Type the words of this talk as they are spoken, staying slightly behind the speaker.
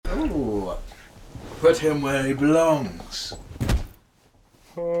Ooh. Put him where he belongs.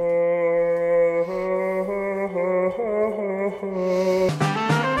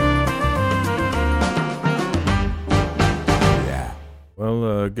 Yeah.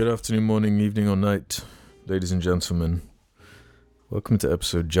 Well, good afternoon, morning, evening, or night, ladies and gentlemen. Welcome to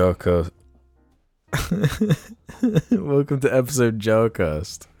episode JARCast. Welcome to episode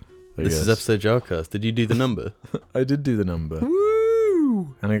JARCast. This is episode JARCast. Did you do the number? I did do the number.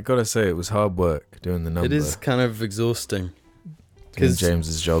 Woo! And I gotta say, it was hard work doing the number. It is kind of exhausting. It's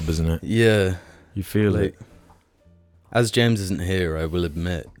James's job, isn't it? Yeah. You feel it. As James isn't here, I will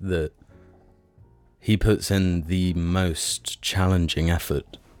admit that he puts in the most challenging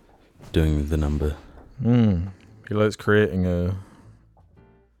effort doing the number. He likes creating a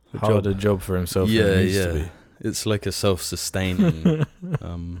harder job for himself than it needs to be. It's like a self-sustaining...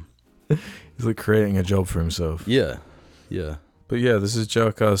 He's like creating a job for himself. Yeah. But yeah, this is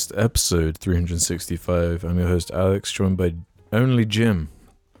JARCast episode 365. I'm your host, Alex, joined by only Jim.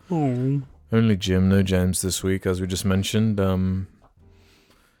 Oh. Only Jim, no James this week, as we just mentioned.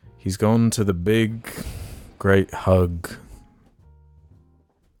 He's gone to the big, great hug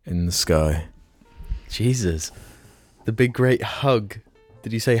in the sky. Jesus. The big, great hug.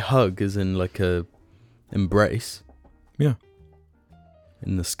 Did you say hug as in like a embrace? Yeah.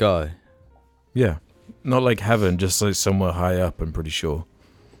 In the sky? Yeah. Not like heaven, just like somewhere high up, I'm pretty sure.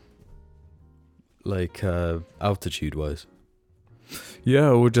 Like altitude-wise?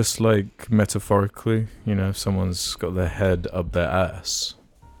 Yeah, or just like metaphorically, you know, if someone's got their head up their ass,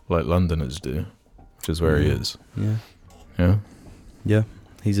 like Londoners do, which is where he is. Yeah. Yeah? Yeah.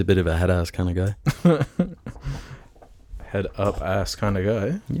 He's a bit of a head-ass kind of guy. Head up ass kind of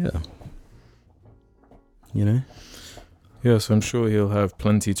guy. Yeah. You know? Yeah, so I'm sure he'll have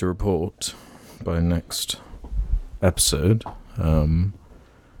plenty to report by next episode. Well,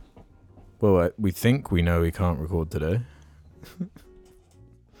 we think we know he can't record today.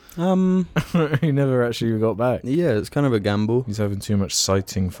 He never actually got back. Yeah, it's kind of a gamble. He's having too much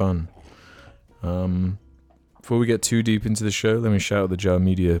sighting fun. Before we get too deep into the show, let me shout out the Jar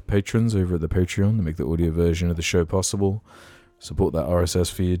Media patrons over at the Patreon that make the audio version of the show possible. Support that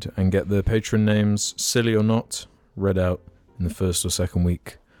RSS feed and get the patron names, silly or not, read out in the first or second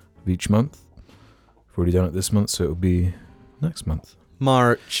week of each month. We've already done it this month, so it'll be next month.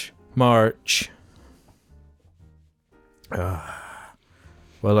 March. Well,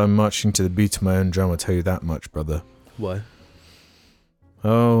 I'm marching to the beat of my own drum, I'll tell you that much, brother. Why?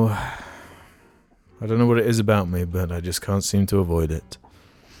 Oh, I don't know what it is about me, but I just can't seem to avoid it.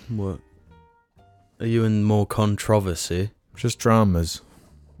 What? Are you in more controversy? Just dramas.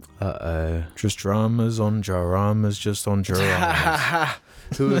 Uh-oh. Just dramas on jaramas, just on jaramas.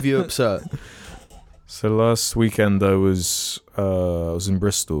 Who have you upset? So last weekend I was in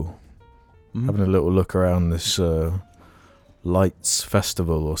Bristol, having a little look around this lights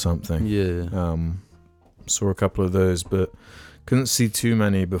festival or something. Yeah. Saw a couple of those, but couldn't see too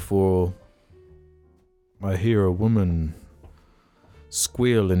many before I hear a woman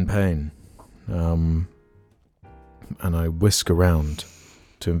squeal in pain. And I whisk around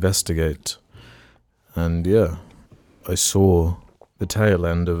to investigate. And yeah, I saw the tail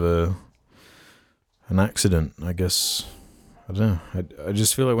end of an accident, I guess. I don't know. I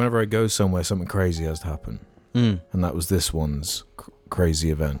just feel like whenever I go somewhere, something crazy has to happen. And that was this one's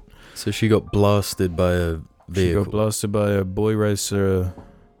crazy event. So she got blasted by a vehicle. She got blasted by a boy racer.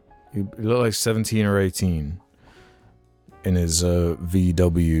 He looked like 17 or 18 in his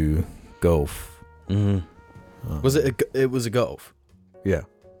VW Golf. Mm-hmm. Was it a Golf? Yeah.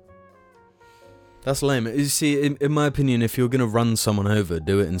 That's lame. You see, in my opinion, if you're going to run someone over,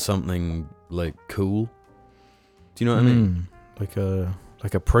 do it in something, like, cool. Do you know what I mean? Like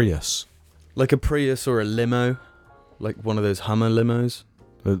a Prius. Like a Prius or a limo. Like one of those Hummer limos.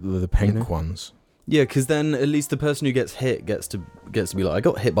 The pink ones. Yeah, because then at least the person who gets hit gets to be like, I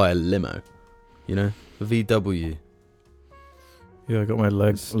got hit by a limo. You know? A VW. Yeah, I got my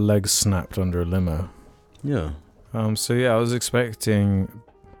leg snapped under a limo. Yeah. So yeah, I was expecting...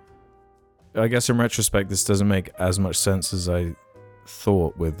 I guess in retrospect, this doesn't make as much sense as I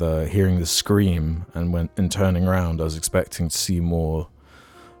thought with hearing the scream and turning around. I was expecting to see more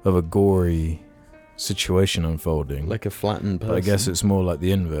of a gory situation unfolding. Like a flattened person. But I guess it's more like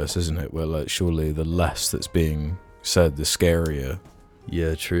the inverse, isn't it? Where like surely the less that's being said, the scarier.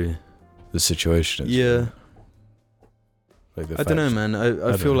 Yeah, true. The situation is. Yeah. Like I don't know, man.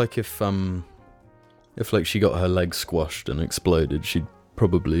 I feel like if like she got her leg squashed and exploded, she'd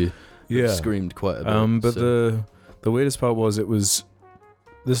probably screamed quite a bit. But the weirdest part was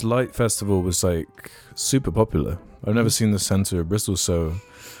this light festival was like super popular. I've never seen the centre of Bristol so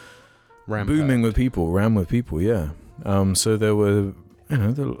booming with people, rammed with people. Yeah. So there were,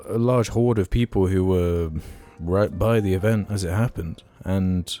 a large horde of people who were right by the event as it happened,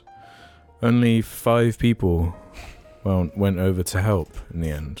 and only 5 people, went over to help in the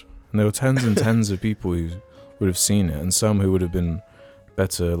end. And there were tens and tens of people who would have seen it, and some who would have been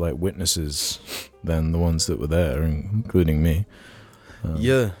better like witnesses than the ones that were there, including me.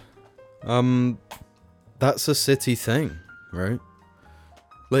 That's a city thing, right?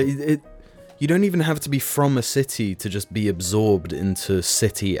 Like you don't even have to be from a city to just be absorbed into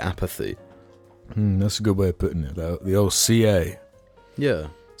city apathy. That's a good way of putting it. The old CA. Yeah,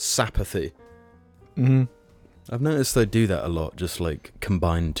 sapathy. Mm-hmm. I've noticed they do that a lot, just like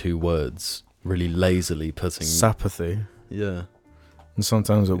combine 2 words really lazily putting... Sapathy. Yeah. And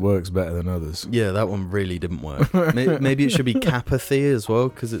sometimes it works better than others. Yeah, that one really didn't work. Maybe it should be capathy as well,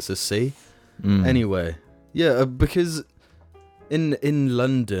 because it's a C. Anyway, yeah, because in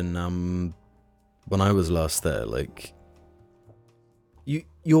London, when I was last there, like,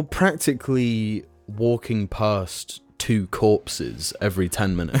 you're practically walking past 2 corpses every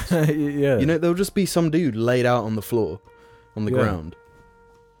 10 minutes. Yeah. There'll just be some dude laid out on the floor, on the ground.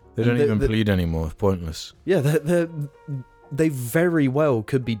 They don't even bleed anymore. It's pointless. Yeah, they very well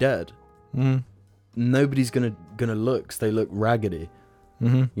could be dead. Nobody's gonna look, 'cause they look raggedy.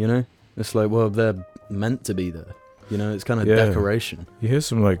 It's like, well, they're meant to be there. It's kind of decoration. You hear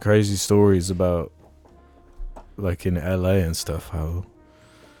some like crazy stories about, like in LA and stuff, how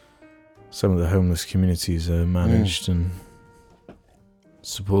some of the homeless communities are managed and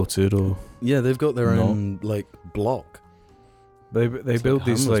supported, or they've got their own like block. They build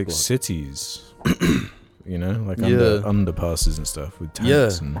these like block. cities, like underpasses and stuff with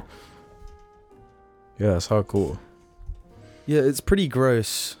tanks and it's hardcore. Yeah, it's pretty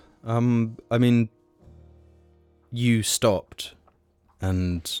gross. I mean, you stopped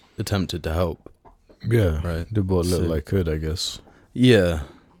and attempted to help. Yeah, right. Did what little I could, I guess. Yeah.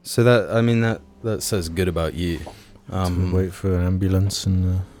 So that says good about you. To wait for an ambulance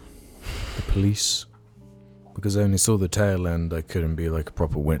and the police. Because I only saw the tail end, I couldn't be like a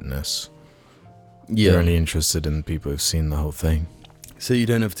proper witness. Yeah. They're only interested in people who've seen the whole thing. So you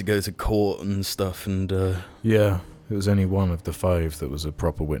don't have to go to court and stuff and... Yeah, it was only one of the 5 that was a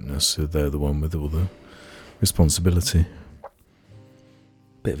proper witness, so they're the one with all the responsibility.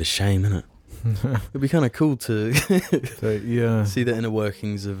 Bit of a shame, innit? It'd be kind of cool to see the inner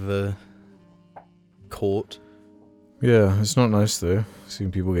workings of court. Yeah, it's not nice though, seeing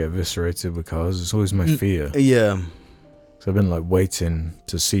people get eviscerated with cars. It's always my fear. Yeah. So I've been like waiting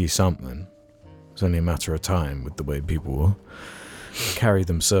to see something. It's only a matter of time with the way people will carry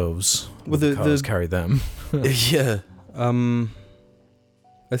themselves. Well, the cars carry them. Yeah.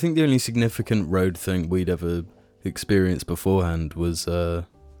 I think the only significant road thing we'd ever experienced beforehand was that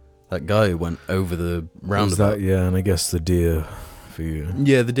guy who went over the roundabout. And I guess the deer for you.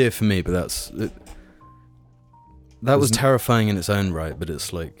 Yeah, the deer for me, but that was terrifying in its own right, but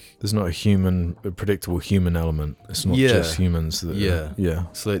it's like... There's not a predictable human element. It's not just humans that... Yeah.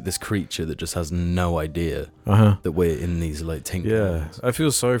 It's like this creature that just has no idea that we're in these like tink. Yeah, I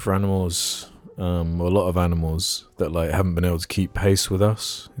feel sorry for animals, a lot of animals that like haven't been able to keep pace with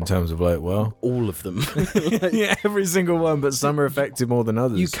us in terms of like, well... All of them. Yeah, every single one, but some are affected more than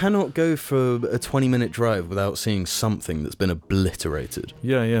others. You cannot go for a 20-minute drive without seeing something that's been obliterated.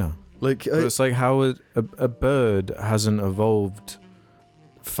 Yeah. Like it's like how a bird hasn't evolved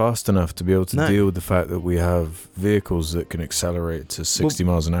fast enough to be able to deal with the fact that we have vehicles that can accelerate to 60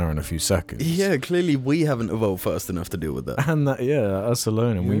 miles an hour in a few seconds. Yeah, clearly we haven't evolved fast enough to deal with that. And us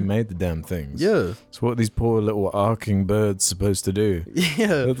alone, and we made the damn things. Yeah. So what are these poor little arcing birds supposed to do?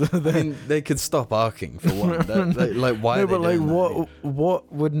 Yeah. I mean, they could stop arcing for one. Like, why? No, are they but like, doing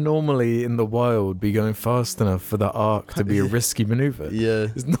what would normally in the wild be going fast enough for the arc to be a risky maneuver? Yeah.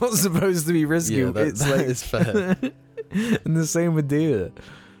 It's not supposed to be risky. Yeah, that is fair. And the same with deer.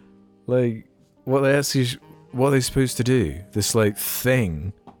 Like, what are they supposed to do? This like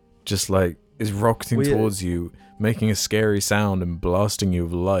thing just like is rocketing towards you, making a scary sound and blasting you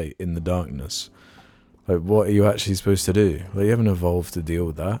with light in the darkness. Like, what are you actually supposed to do? Like, you haven't evolved to deal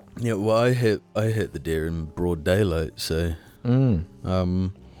with that. Yeah, well, I hit the deer in broad daylight, so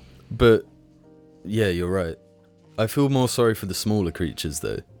but yeah, you're right. I feel more sorry for the smaller creatures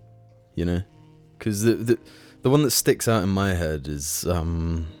though, because the one that sticks out in my head is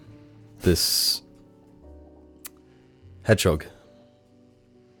this hedgehog.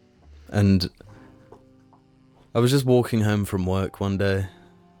 And I was just walking home from work one day,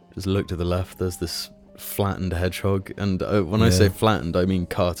 just looked to the left, there's this flattened hedgehog, and when I say flattened, I mean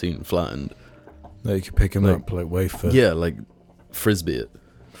cartoon flattened. Like, you could pick him up, like wafer. Yeah, like frisbee it.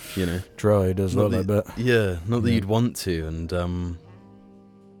 you know. Dried as well, I bet. Yeah, not that you'd want to, and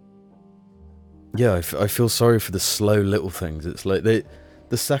yeah, I feel sorry for the slow little things. It's like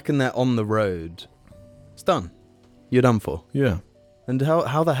the second they're on the road, it's done. You're done for. Yeah. And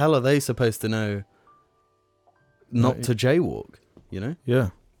how the hell are they supposed to know not to jaywalk, you know? Yeah.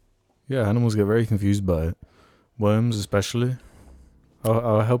 Yeah, animals get very confused by it. Worms especially.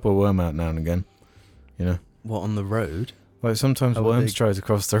 I'll help a worm out now and again, you know? What, on the road? Like sometimes worms try to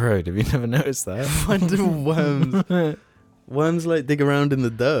cross the road. Have you never noticed that? When do worms like dig around in the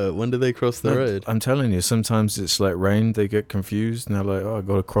dirt? When do they cross the road? I'm telling you, sometimes it's like rain, they get confused and they're like, oh, I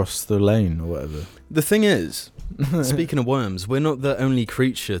gotta cross the lane or whatever. The thing is, speaking of worms, we're not the only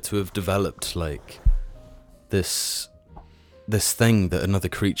creature to have developed like this thing that another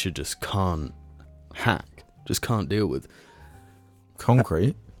creature just can't hack, just can't deal with.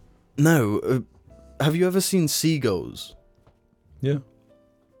 Concrete? No. Have you ever seen seagulls? Yeah.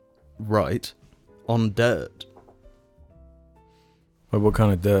 Right. On dirt. Like what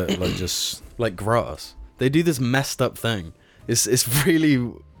kind of dirt? Like just like grass. They do this messed up thing. It's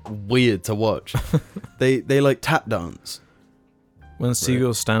really weird to watch. they like tap dance. When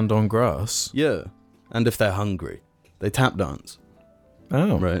seagulls stand on grass? Yeah. And if they're hungry, they tap dance.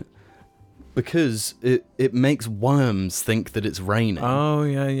 Oh. Right. Because it makes worms think that it's raining. Oh,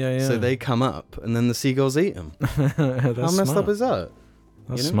 yeah. So they come up and then the seagulls eat them. How messed up is that?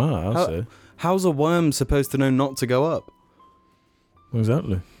 That's smart, I'll say. How's a worm supposed to know not to go up?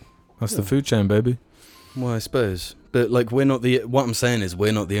 Exactly. That's the food chain, baby. Well, I suppose. But like what I'm saying is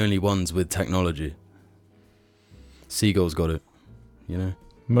we're not the only ones with technology. Seagulls got it, you know?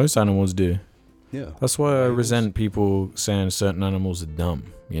 Most animals do. Yeah. That's why I resent people saying certain animals are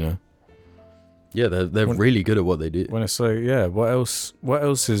dumb, you know? Yeah, they're really good at what they do. When it's like, yeah, what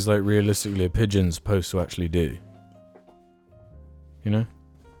else is like realistically a pigeon supposed to actually do? You know?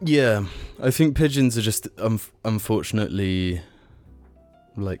 Yeah, I think pigeons are just unfortunately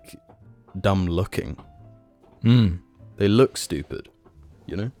like dumb looking. They look stupid,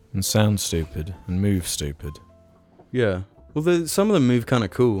 you know? And sound stupid and move stupid. Yeah. Well, some of them move kind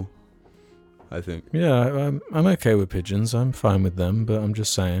of cool, I think. Yeah, I'm okay with pigeons. I'm fine with them, but I'm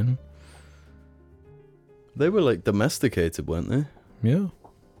just saying. They were like domesticated, weren't they? Yeah.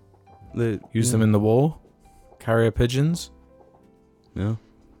 They use them in the war. Carrier pigeons. Yeah.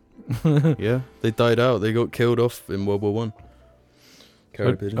 Yeah. They died out. They got killed off in World War One.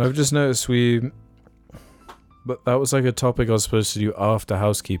 Carrier pigeons. I've just noticed but that was like a topic I was supposed to do after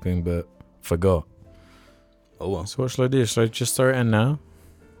housekeeping, but forgot. Oh well. So what should I do? Should I just throw it in now?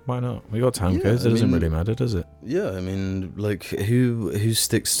 Why not? We got time codes. It doesn't really matter, does it? Yeah, I mean, like, who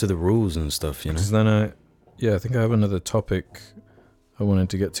sticks to the rules and stuff, you know? Because then I think I have another topic I wanted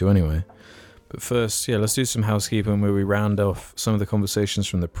to get to anyway. But first, let's do some housekeeping where we round off some of the conversations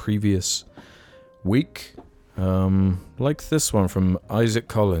from the previous week. Like this one from Isaac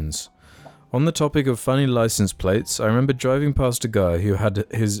Collins. On the topic of funny license plates, I remember driving past a guy who had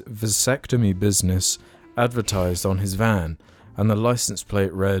his vasectomy business advertised on his van, and the license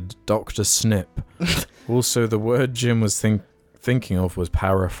plate read Dr. Snip. Also, the word Jim was thinking of was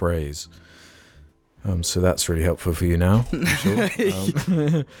paraphrase. So that's really helpful for you now. Sure.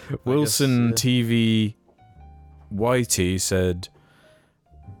 Wilson TV YT said,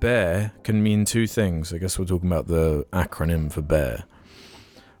 bear can mean two things. I guess we're talking about the acronym for bear.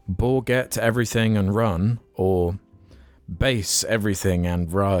 Bourget everything and run, or base everything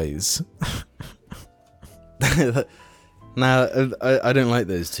and rise. Nah, I don't like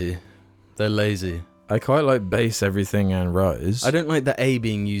those two. They're lazy. I quite like base everything and rise. I don't like the A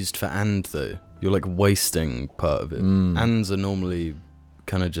being used for and, though. You're like wasting part of it. Ands are normally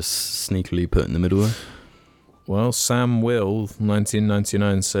kind of just sneakily put in the middle. Well, Sam Will,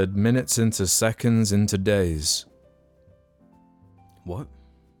 1999, said minutes into seconds into days. What?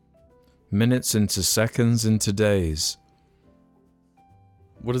 Minutes into seconds into days.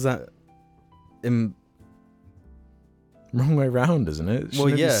 What is that? Wrong way round, isn't it?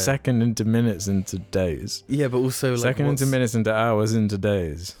 Shouldn't it be second into minutes into days? Yeah, but also like second into minutes into hours into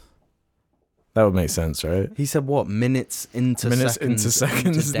days. That would make sense, right? He said what? Minutes into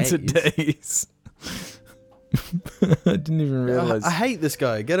seconds into days. I didn't even realize. I hate this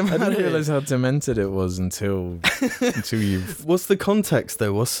guy. Get him out of here. I didn't realize how demented it was until you. What's the context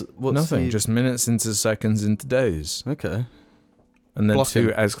though? What's nothing? Just minutes into seconds into days. Okay. And then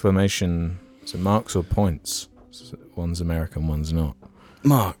two exclamation. So marks or points. So one's American, one's not.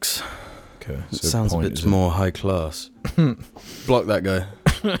 Marks. Okay. So sounds a bit more high class. Block that guy.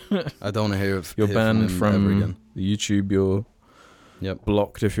 I don't want to hear you're banned from YouTube. You're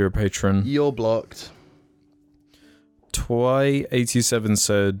blocked if you're a patron. You're blocked. Twy87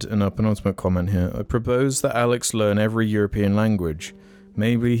 said in our penultimate comment here, I propose that Alex learn every European language.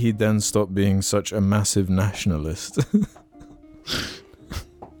 Maybe he'd then stop being such a massive nationalist.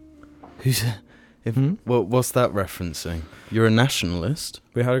 What's that referencing? You're a nationalist?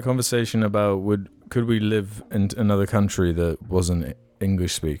 We had a conversation about could we live in another country that wasn't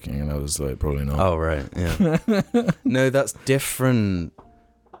English speaking, and I was like, probably not. Oh, right, yeah. No, that's different.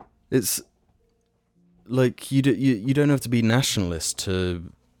 It's like you don't have to be nationalist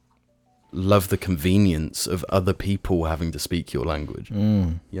to love the convenience of other people having to speak your language.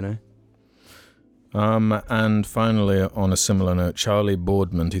 You know? And finally, on a similar note, Charlie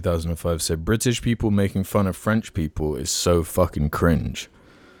Boardman 2005 said, British people making fun of French people is so fucking cringe.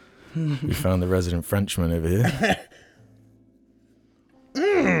 We found the resident Frenchman over here.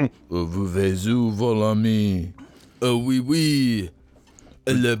 Vous vol ami. Oui, oui.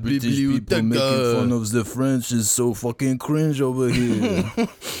 Le British people making fun of the French is so fucking cringe over here.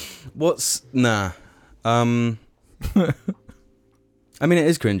 Nah. I mean, it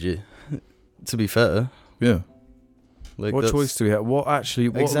is cringy, to be fair. Yeah. Like, what choice do we have? What are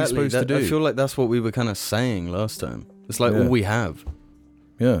we supposed to do? I feel like that's what we were kind of saying last time. It's like all we have.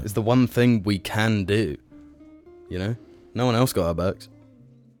 Yeah. It's the one thing we can do. You know? No one else got our backs.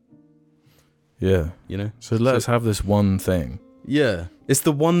 Yeah. You know? So let us have this one thing. Yeah. It's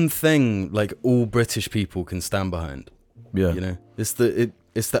the one thing, like, all British people can stand behind. Yeah. You know? It's the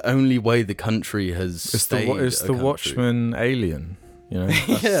only way the country has stayed It's the Watchmen alien. You know?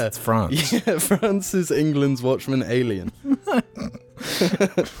 Yeah. It's France. Yeah, France is England's Watchmen alien.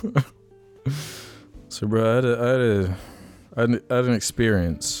 So, bro, I had an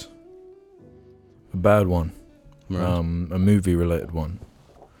experience. A bad one. Right. A movie-related one.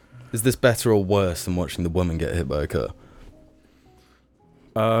 Is this better or worse than watching the woman get hit by a car?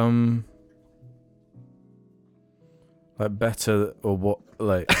 Like better or what?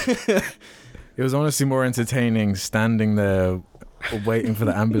 Like it was honestly more entertaining standing there waiting for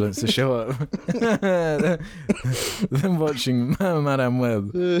the ambulance to show up than watching Madame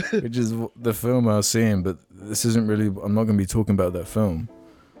Web, which is the film I was seeing. But this isn't really. I'm not going to be talking about that film,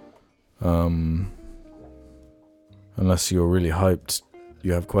 unless you're really hyped.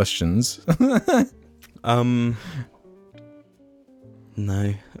 You have questions. No.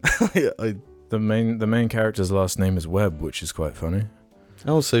 The main character's last name is Webb, which is quite funny.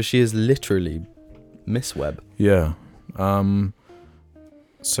 Oh, so she is literally Miss Webb. Yeah.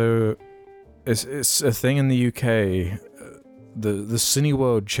 So it's a thing in the UK. The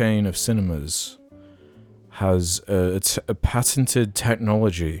Cineworld chain of cinemas has a patented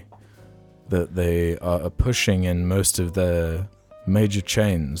technology that they are pushing in most of their major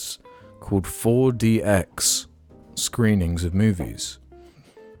chains called 4DX screenings of movies,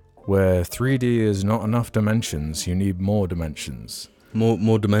 where 3D is not enough dimensions, you need more dimensions.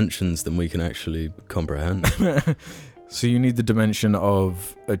 More dimensions than we can actually comprehend. So you need the dimension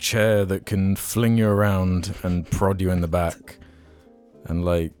of a chair that can fling you around and prod you in the back and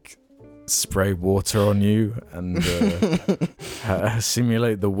like spray water on you and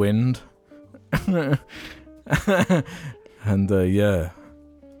simulate the wind. And yeah,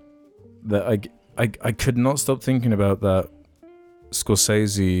 that I could not stop thinking about that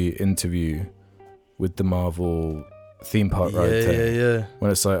Scorsese interview with the Marvel theme park ride thing. Yeah. When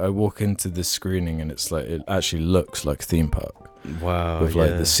it's like I walk into this screening and it's like it actually looks like a theme park. Wow. With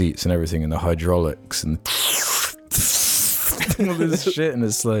like the seats and everything and the hydraulics and all this shit, and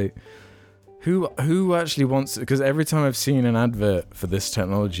it's like who actually wants it? Because every time I've seen an advert for this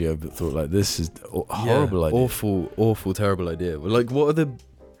technology, I've thought like this is a horrible idea. Awful, terrible idea. Like, what are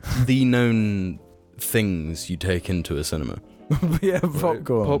the known things you take into a cinema? Yeah,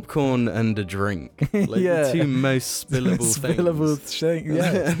 popcorn and a drink. Like the two most spillable things.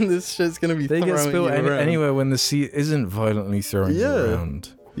 Yeah. And this shit's gonna be they get spilled anywhere when the seat isn't violently throwing you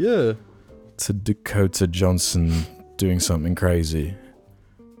around. Yeah. To Dakota Johnson doing something crazy.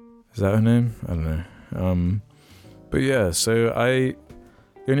 Is that her name? I don't know. But yeah, so the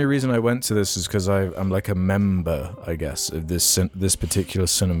only reason I went to this is because I'm like a member, I guess, of this particular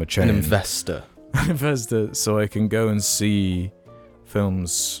cinema chain. An investor. So I can go and see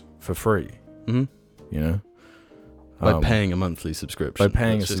films for free. Mm-hmm. You know, by paying a monthly subscription. By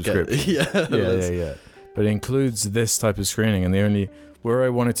paying a subscription. Yeah. But it includes this type of screening, and where I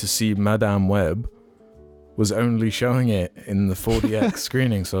wanted to see Madame Web was only showing it in the 4DX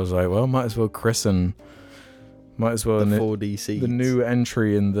screening. So I was like, well, might as well the 4D seats. The new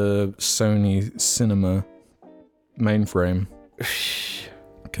entry in the Sony Cinema mainframe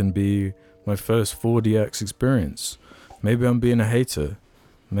can be my first 4DX experience. Maybe I'm being a hater.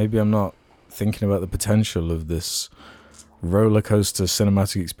 Maybe I'm not thinking about the potential of this roller coaster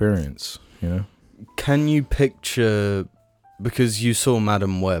cinematic experience, you know? Can you picture, because you saw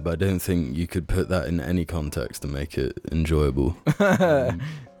Madam Web, I don't think you could put that in any context and make it enjoyable.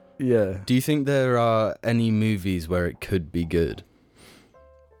 Yeah. Do you think there are any movies where it could be good?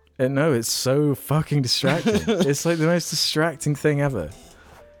 No, it's so fucking distracting. It's like the most distracting thing ever.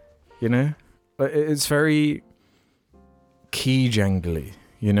 You know? Like, it's very key jangly,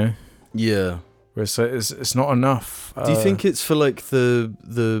 you know? Yeah. Where it's not enough. Do you think it's for like the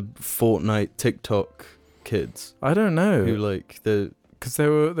Fortnite TikTok kids? I don't know. Who like the... Because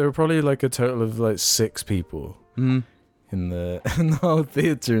there were probably like a total of like 6 people in the whole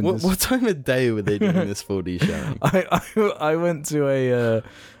theatre. What time of day were they doing this 4D showing? I went to an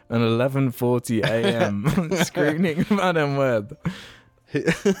 11:40 a.m. screening of Madam Web.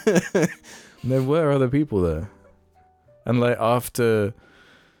 There were other people there, and like after,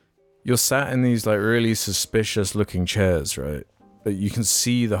 you're sat in these like really suspicious looking chairs, right? But you can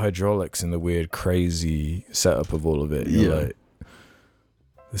see the hydraulics in the weird, crazy setup of all of it. You're like,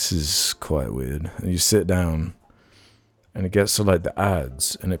 this is quite weird. And you sit down, and it gets to like the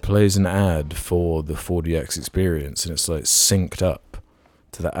ads, and it plays an ad for the 4DX experience, and it's like synced up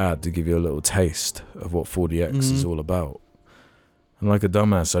to the ad to give you a little taste of what 4DX is all about. And like a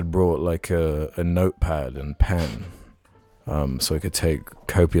dumbass, I'd brought like a notepad and pen, so I could take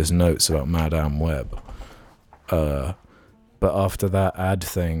copious notes about Madame Web. But after that ad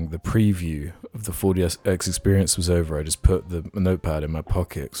thing, the preview of the 4DX experience was over, I just put the notepad in my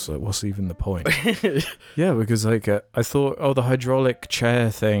pocket. So like, what's even the point? Yeah, because like I thought, the hydraulic chair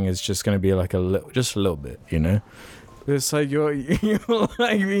thing is just going to be like just a little bit, you know? It's like you're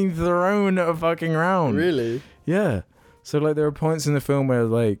like being thrown fucking around. Really? Yeah. So like there are points in the film where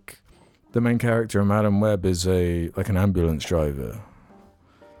like the main character, Madam Web, is like an ambulance driver.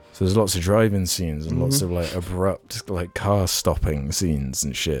 So there's lots of driving scenes and lots of like abrupt like car stopping scenes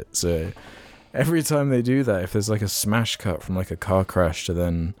and shit. So every time they do that, if there's like a smash cut from like a car crash to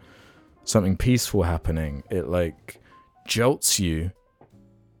then something peaceful happening, it like jolts you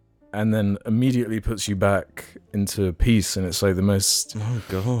and then immediately puts you back into peace, and it's like the most... Oh,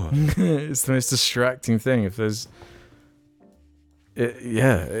 God. It's the most distracting thing. If there's...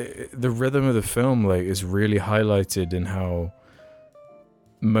 the rhythm of the film like is really highlighted in how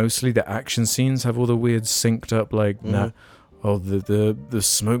mostly the action scenes have all the weird synced up like the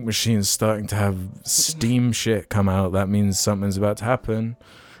smoke machine's starting to have steam shit come out, that means something's about to happen.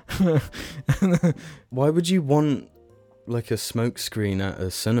 Why would you want like a smoke screen at a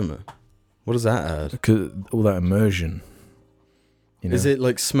cinema? What does that add? Because all that immersion, you know? Is it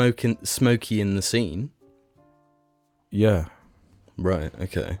like smoky in the scene? Yeah. Right,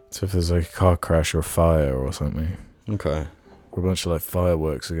 okay. So if there's like a car crash or a fire or something, okay, or a bunch of like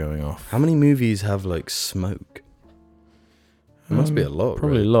fireworks are going off. How many movies have like smoke? There must be a lot.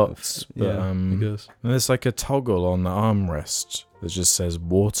 Probably right? lots. But, yeah, I guess. And there's like a toggle on the armrest that just says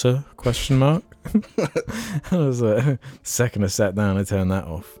water ? I was like, the second I sat down, I turned that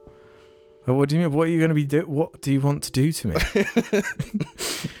off. Like, what do you mean? What are you going to be doing? What do you want to do to me?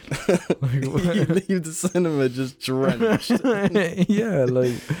 You leave the cinema just drenched. Yeah,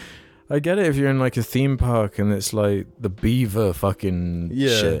 like, I get it if you're in like a theme park and it's like the beaver fucking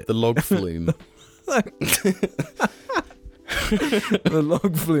shit. The log flume. The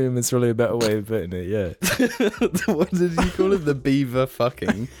log flume is really a better way of putting it, yeah. What did you call it? The beaver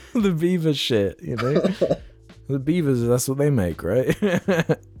fucking? The beaver shit, you know? The beavers, that's what they make, right?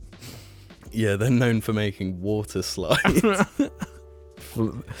 Yeah, they're known for making water slides.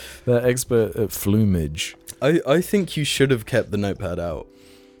 They're expert at flumage. I think you should have kept the notepad out.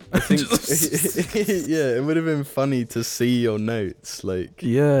 I think, yeah, it would have been funny to see your notes, like,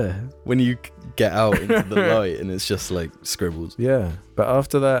 yeah, when you get out into the light and it's just like scribbles. Yeah, but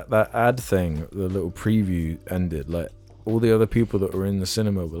after that ad thing, the little preview ended, like, all the other people that were in the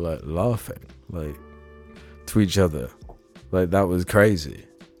cinema were like laughing, like, to each other, like, that was crazy.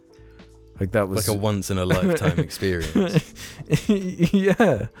 Like, that was like a once in a lifetime experience.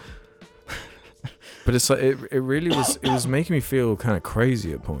 Yeah. But it's like it really was. It was making me feel kind of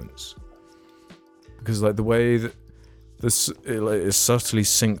crazy at points, because like the way that this is subtly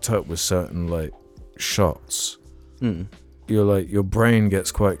synced up with certain like shots. You're like, your brain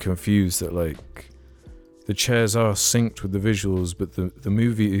gets quite confused that like the chairs are synced with the visuals, but the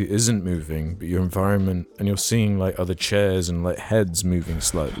movie isn't moving, but your environment, and you're seeing like other chairs and like heads moving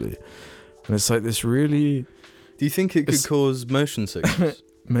slightly, and it's like this really. Do you think it could cause motion sickness?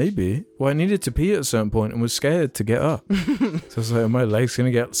 Maybe. Well, I needed to pee at a certain point and was scared to get up. So I was like, are my legs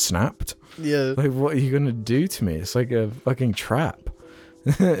going to get snapped? Yeah. Like, what are you going to do to me? It's like a fucking trap.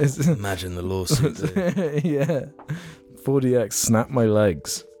 Imagine the lawsuits. Yeah. 4DX snapped my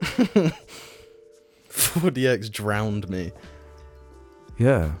legs. 4DX drowned me.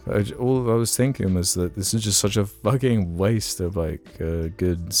 Yeah, all I was thinking was that this is just such a fucking waste of like a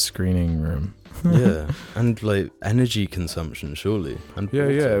good screening room. Yeah, and like energy consumption, surely. And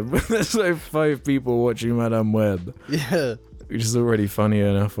Yeah. There's like 5 people watching Madame Web. Yeah. Which is already funny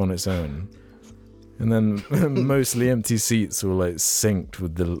enough on its own. And then mostly empty seats were like synced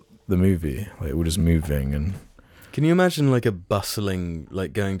with the movie. Like we're just moving and... Can you imagine like a bustling,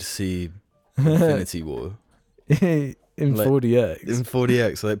 like going to see Infinity War? In like, 4DX. In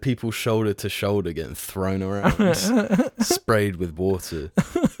 4DX, like people shoulder to shoulder getting thrown around, sprayed with water.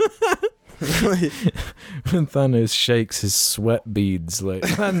 When Thanos shakes his sweat beads, like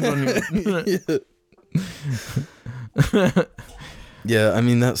land on you. Yeah, I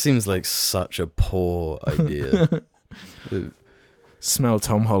mean that seems like such a poor idea. Smell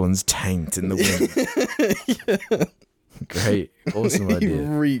Tom Holland's taint in the wind. Yeah. Great, awesome idea. He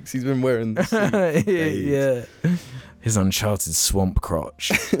reeks. He's been wearing the suit. Yeah. His uncharted swamp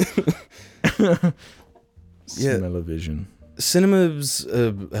crotch. Smell-o-vision. Cinemas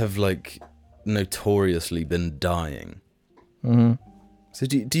have like notoriously been dying. Mm-hmm. So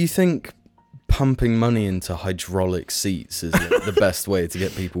do you think pumping money into hydraulic seats is like, the best way to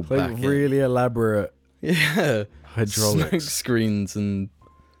get people like back really in? elaborate hydraulics. Smoke screens and...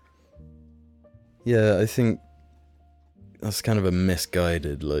 Yeah, I think that's kind of a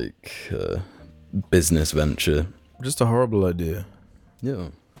misguided like business venture. Just a horrible idea. Yeah.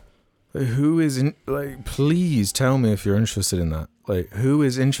 Like, who is in, like, please tell me if you're interested in that. Like, who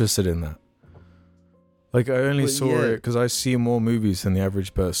is interested in that? Like, I only saw it because I see more movies than the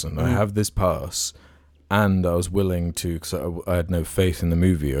average person. I have this pass, and I was willing to, because I had no faith in the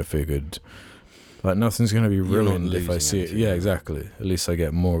movie. I figured, like, nothing's going to be ruined if I see it. Yeah, exactly. At least I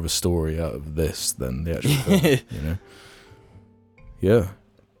get more of a story out of this than the actual film, you know? Yeah.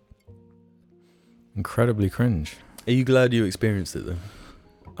 Incredibly cringe. Are you glad you experienced it though?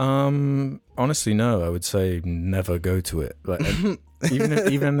 Honestly, no. I would say never go to it. Like,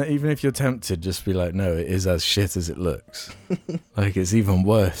 even if you're tempted, just be like, no, it is as shit as it looks. Like, it's even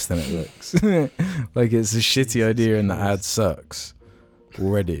worse than it looks. Like, it's a shitty idea, and the ad sucks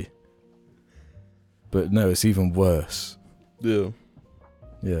already. But no, it's even worse. Yeah.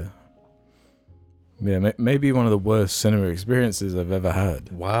 Yeah. Yeah, maybe one of the worst cinema experiences I've ever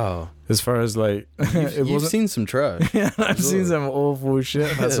had. Wow. As far as like... You've seen some trash. Yeah, I've seen some awful shit.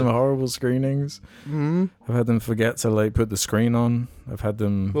 I've had some horrible screenings. Mm-hmm. I've had them forget to like put the screen on. I've had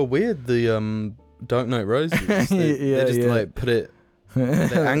them... Well, weird, the Dark Knight Rises. They just like put it...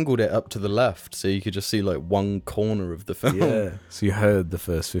 They angled it up to the left so you could just see like one corner of the film. Yeah, so you heard the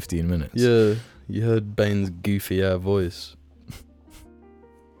first 15 minutes. Yeah, you heard Bane's goofy air voice.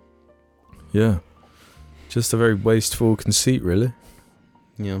 Yeah. Just a very wasteful conceit, really.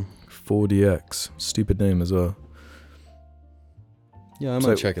 Yeah. 4DX. Stupid name as well. Yeah, I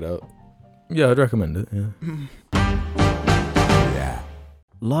might check it out. Yeah, I'd recommend it, yeah. Yeah.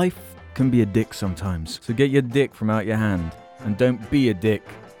 Life can be a dick sometimes, so get your dick from out your hand. And don't be a dick,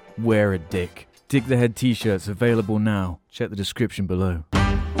 wear a dick. Dick the Head t-shirts available now. Check the description below.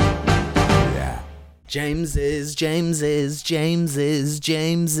 Yeah. James is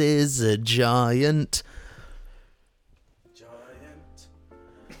a giant.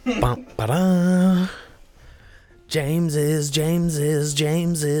 Ba-ba-da. James is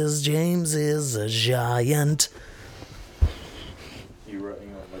a giant. You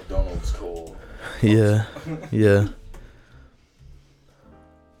writing up McDonald's call. Yeah, yeah.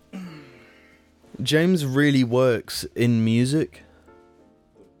 James really works in music.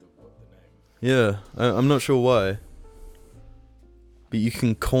 Yeah, I'm not sure why. But you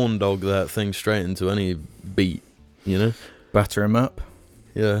can corn dog that thing straight into any beat, you know? Batter him up.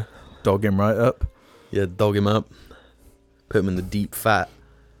 Yeah. Dog him right up. Yeah, dog him up. Put him in the deep fat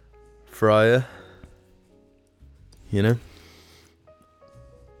fryer. You know?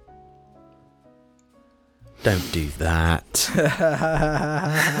 Don't do that.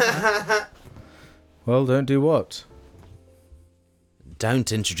 Well, don't do what?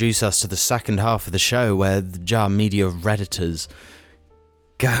 Don't introduce us to the second half of the show where the Jar Media Redditors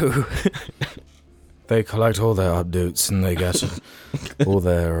go. They collect all their updates and they get all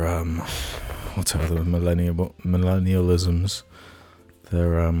their, what are the millennialisms?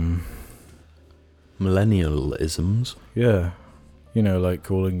 Their, millennialisms? Yeah. You know, like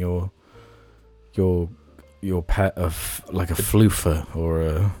calling your pet like a floofer or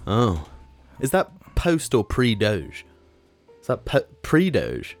a... Oh. Is that post or pre-Doge? Is that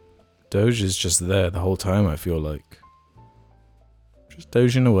pre-Doge? Doge is just there the whole time, I feel like. Just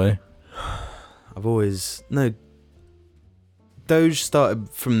dozing away. I've always... No. Doge started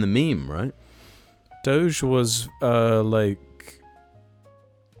from the meme, right? Doge was like,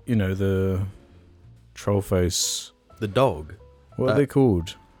 you know, the troll face. The dog. What are they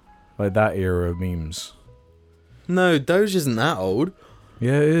called? Like that era of memes. No, Doge isn't that old.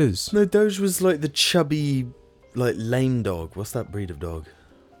 Yeah, it is. No, Doge was like the chubby, like lame dog. What's that breed of dog?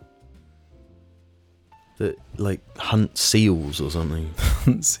 That like hunt seals or something.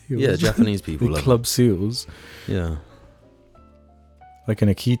 Hunt seals. Yeah, Japanese people The love club seals. it. Yeah, Like an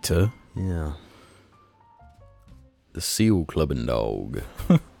Akita. yeah. The seal clubbing dog.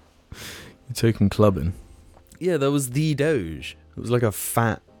 You're taking clubbing. Yeah, that was the Doge. It was like a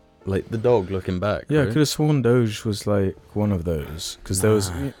fat, like the dog looking back. Yeah, I right? could have sworn Doge was like one of those. Because there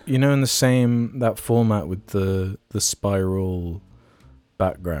was, you know, in the same, that format with the spiral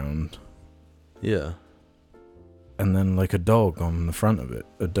background. Yeah. And then like a dog on the front of it.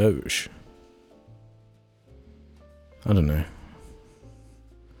 A Doge. I don't know.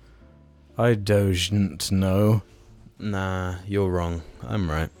 I didn't know. Nah, you're wrong. I'm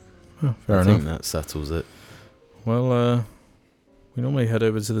right. Oh, fair I enough. think that settles it. Well, we normally head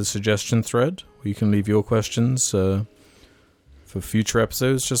over to the suggestion thread where you can leave your questions for future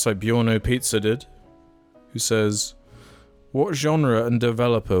episodes, just like Bjorno Pizza did, who says, what genre and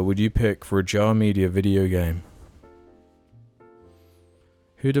developer would you pick for a Jar Media video game?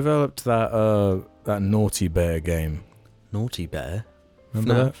 Who developed that Naughty Bear game? Naughty Bear?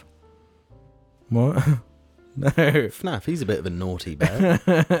 Remember that? What? No. FNAF, he's a bit of a naughty bear.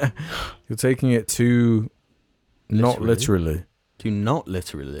 You're taking it too... Not literally. Do not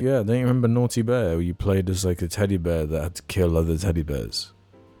literally. Yeah, don't you remember Naughty Bear, where you played as like a teddy bear that had to kill other teddy bears?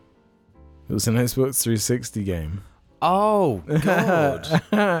 It was an Xbox 360 game. Oh, God.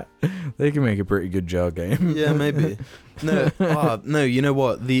 They can make a pretty good jar game. Yeah, maybe. No, you know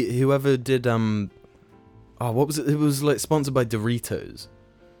what? Whoever did, what was it? It was like sponsored by Doritos.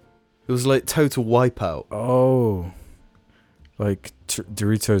 It was like Total Wipeout. Oh. Like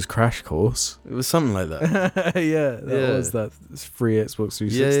Doritos Crash Course. It was something like that. Yeah, that was that free Xbox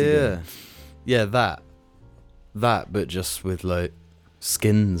 360 game. Yeah, that, but just with like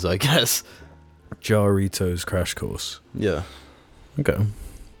skins, I guess. Jaritos Crash Course. Yeah. Okay.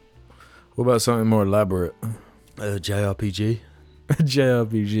 What about something more elaborate? JRPG.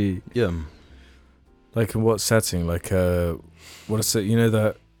 JRPG. Yeah. Like in what setting? Like what is it? You know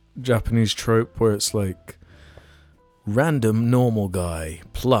that Japanese trope where it's like random normal guy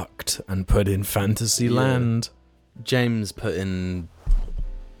plucked and put in fantasy land. James put in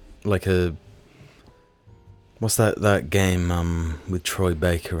like what's that game with Troy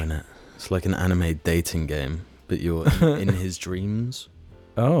Baker in it? It's like an anime dating game, but you're in his dreams.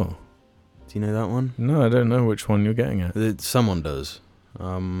 Oh. Do you know that one? No, I don't know which one you're getting at. Someone does.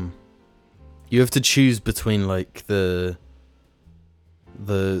 You have to choose between like the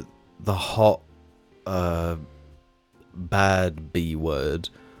hot bad B word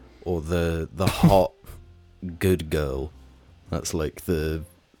or the hot good girl. That's like the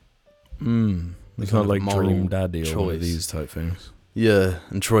it's not like Dream Daddy or one of choice. these type things. Yeah,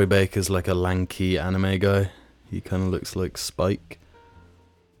 and Troy Baker's like a lanky anime guy. He kind of looks like Spike.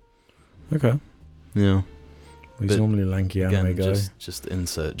 Okay. Yeah. He's normally a lanky anime guy. Just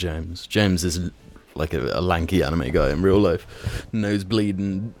insert James. James is like a lanky anime guy in real life. Nose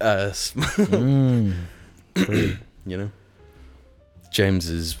bleeding ass. True. You know? James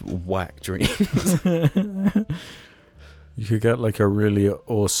is whack dreams. You could get like a really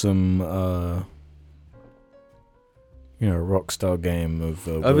awesome rockstar game of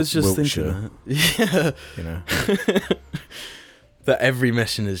I was just Wiltshire, thinking that. Yeah. you know. That every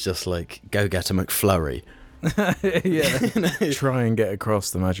mission is just like, go get a McFlurry. Yeah. Try and get across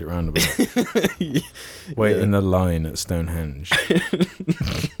the magic roundabout. Wait in the line at Stonehenge.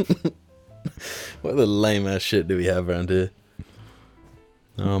 What other lame ass shit do we have around here?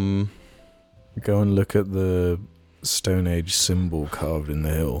 Go and look at the Stone Age symbol carved in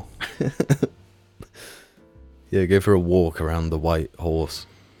the hill. Yeah, go for a walk around the White Horse.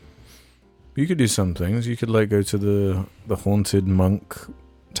 You could do some things. You could like go to the haunted monk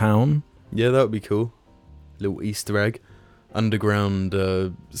town. Yeah, that would be cool. Little Easter egg. Underground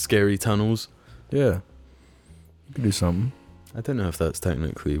scary tunnels. Yeah. You could do something. I don't know if that's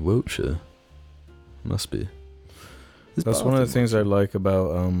technically Wiltshire. Must be. That's one of the things I like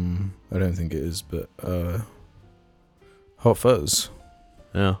about I don't think it is, but Hot Fuzz.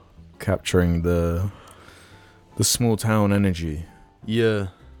 Yeah. Capturing the small town energy. Yeah.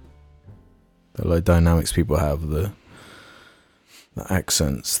 The like dynamics people have, the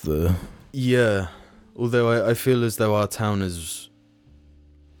accents, Yeah. Although I feel as though our town has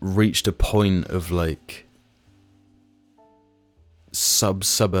reached a point of like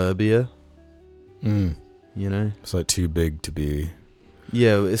suburbia. Mm. You know? It's like too big to be.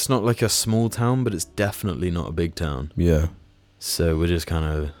 Yeah, it's not like a small town, but it's definitely not a big town. Yeah. So we're just kind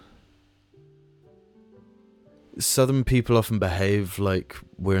of... Southern people often behave like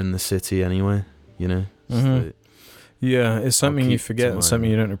we're in the city anyway, you know? Mhm. Like, Yeah, it's something you keep forget to and something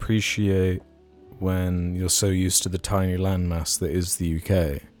mind. you don't appreciate when you're so used to the tiny landmass that is the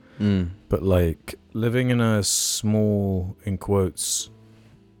UK. But like living in a small, in quotes,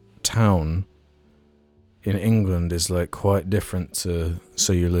 town in England is like quite different to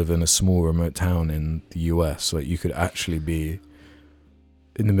say you live in a small remote town in the US. Like you could actually be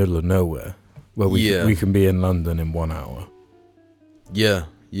in the middle of nowhere, where we can be in London in 1 hour. Yeah.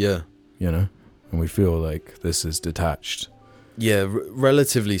 You know, and we feel like this is detached. Yeah,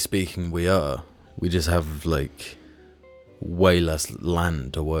 relatively speaking, we are. We just have like way less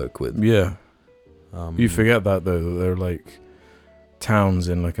land to work with. Yeah. You forget that though, that they're like towns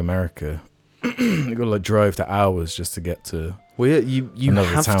in like America. You gotta like drive to hours just to get to. Well, yeah, you another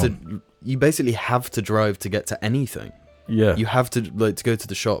have town. to. You basically have to drive to get to anything. Yeah. You have to like to go to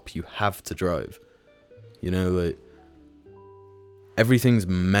the shop. You have to drive. You know, like everything's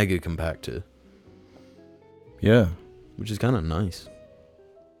mega compacted, Yeah. which is kind of nice.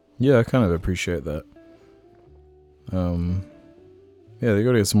 Yeah, I kind of appreciate that. Yeah, they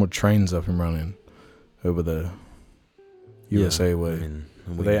gotta get some more trains up and running over the USA way. I mean,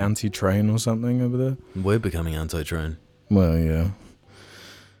 Are they anti-train or something over there? we're becoming anti-train. Well, yeah.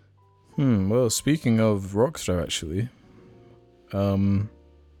 Well, speaking of Rockstar, actually, and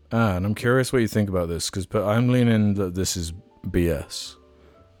I'm curious what you think about this, but I'm leaning that this is BS,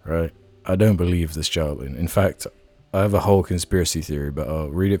 right? I don't believe this Jarlin. In fact, I have a whole conspiracy theory, but I'll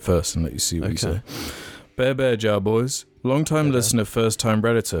read it first and let you see what you say. Bear Jar Boys, long-time listener, first-time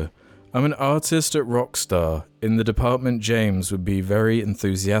Redditor. I'm an artist at Rockstar in the department James would be very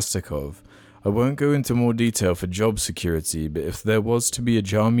enthusiastic of. I won't go into more detail for job security, but if there was to be a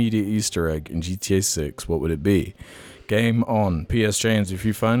Jar Media Easter egg in GTA 6, what would it be? Game on. P.S. James, if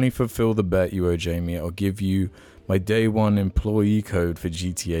you finally fulfill the bet you owe Jamie, I'll give you my day one employee code for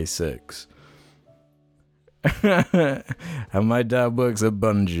GTA 6. And my dad works at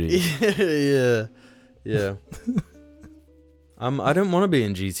Bungie. Yeah. I don't want to be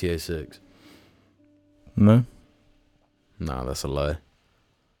in GTA 6. No? Nah, that's a lie.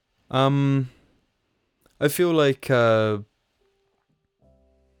 I feel like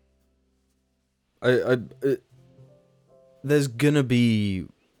there's gonna be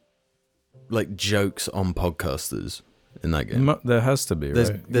like jokes on podcasters in that game. There has to be,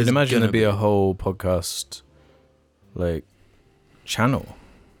 There's right? You'd imagine gonna there'd be a whole podcast, like, channel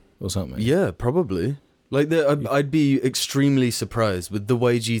or something. Yeah, probably. Like, I'd be extremely surprised with the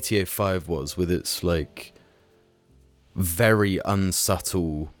way GTA 5 was, with its like very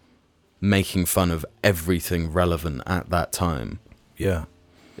unsubtle making fun of everything relevant at that time. Yeah.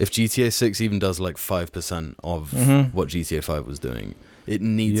 If GTA 6 even does like 5% of what GTA 5 was doing, it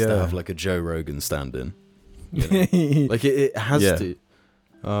needs to have like a Joe Rogan stand-in. You know? Like it has to.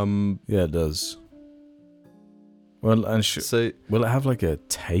 Yeah, it does. Well, and So will it have like a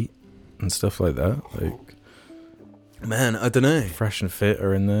Tate and stuff like that? Like, man, I don't know. Fresh and Fit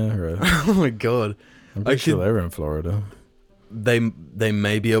are in there. Or, Oh my god. I'm pretty sure they were in Florida. They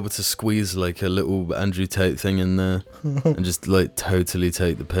may be able to squeeze like a little Andrew Tate thing in there and just like totally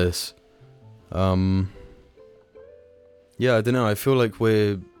take the piss. Yeah, I don't know. I feel like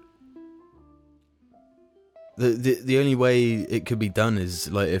we're the only way it could be done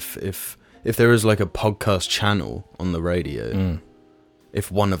is like if there is like a podcast channel on the radio, if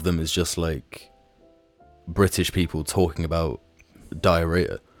one of them is just like British people talking about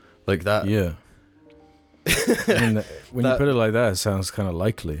diarrhea, like that. Yeah. I mean, when you put it like that, it sounds kind of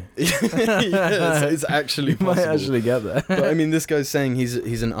likely. Yeah, it's actually possible. You might actually get there. But I mean, this guy's saying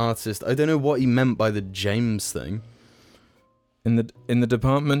he's an artist. I don't know what he meant by the James thing. In the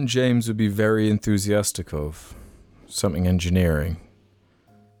department, James would be very enthusiastic of something engineering,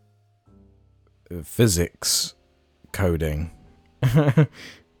 physics, coding. I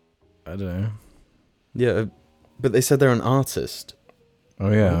don't know. Yeah, but they said they're an artist. Oh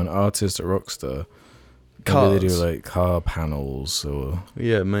yeah, an artist at Rockstar. Cars. Maybe they do like car panels or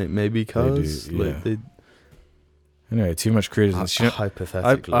Yeah, maybe cars. They do, yeah. Like they, anyway, too much creativity. You know,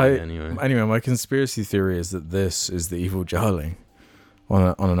 hypothetically, anyway. Anyway, my conspiracy theory is that this is the evil Jarling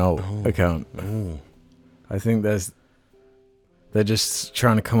on an alt account. Oh. I think they're just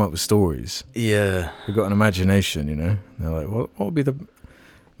trying to come up with stories. Yeah. They've got an imagination, you know. They're like, what would be the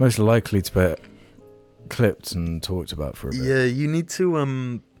most likely to be clipped and talked about for a bit? Yeah, you need to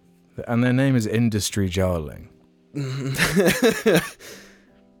And their name is Industry Jarling.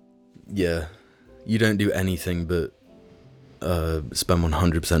 Yeah, you don't do anything but spend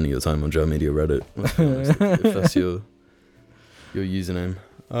 100% of your time on Jar Media Reddit. If that's your username.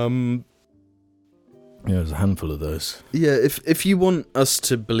 Yeah, there's a handful of those. Yeah, if you want us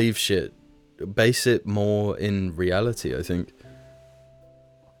to believe shit, base it more in reality, I think.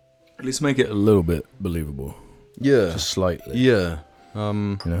 At least make it a little bit believable. Yeah. Just slightly. Yeah.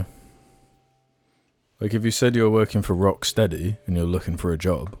 You know? Like if you said you were working for Rocksteady and you're looking for a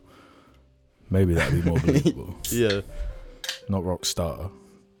job, maybe that'd be more believable. Yeah. Not Rockstar.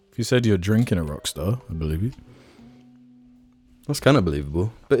 If you said you're drinking a Rockstar, I believe you. That's kind of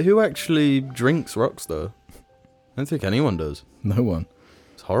believable. But who actually drinks Rockstar? I don't think anyone does. No one.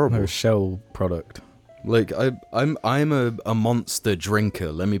 It's horrible. No shell product. Like I'm a monster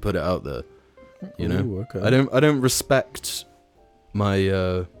drinker. Let me put it out there. You know, Ooh, okay. I don't respect my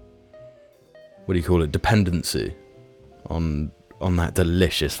what do you call it? Dependency on that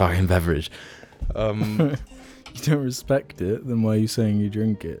delicious fucking beverage. You don't respect it, then why are you saying you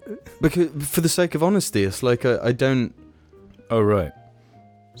drink it? Because for the sake of honesty, it's like I don't. Oh right.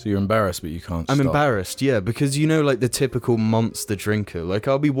 So you're embarrassed, but you can't. I'm stop. embarrassed, yeah, because you know, like the typical monster drinker. Like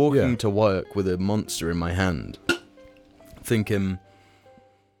I'll be walking Yeah. to work with a monster in my hand, thinking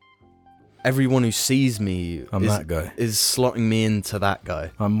everyone who sees me I'm that guy. is slotting me into that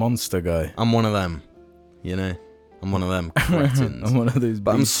guy. I'm monster guy. I'm one of them, you know. I'm one of them cretins. I'm one of those.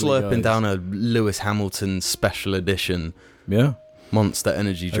 But I'm beastly slurping guys. down a Lewis Hamilton special edition Yeah. Monster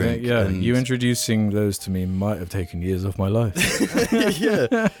energy I drink. think, yeah. and You introducing those to me might have taken years off my life.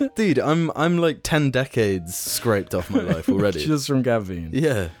 yeah, dude, I'm like 10 decades scraped off my life already. Just from caffeine.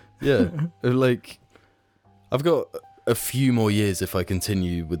 Yeah. Like, I've got a few more years if I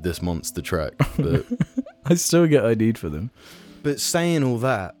continue with this monster track. But I still get ID'd for them. but saying all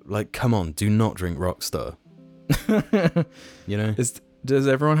that, like, come on, do not drink Rockstar. You know? Does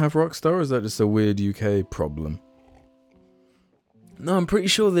everyone have Rockstar, or is that just a weird UK problem? No, I'm pretty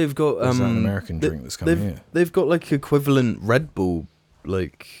sure they've got Or is that an American drink that's coming here? They've got like equivalent Red Bull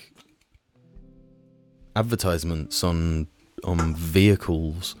like advertisements on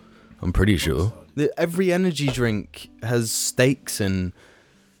vehicles. I'm pretty sure. Every energy drink has stakes in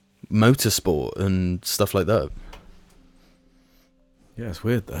motorsport and stuff like that. Yeah, it's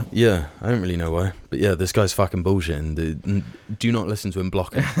weird that. Yeah, I don't really know why, but yeah, this guy's fucking bullshitting. Do not listen to him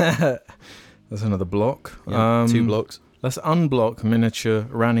blocking. That's another block. Yeah, 2 blocks. Let's unblock Miniature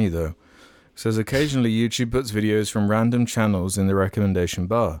Rani though. It says occasionally YouTube puts videos from random channels in the recommendation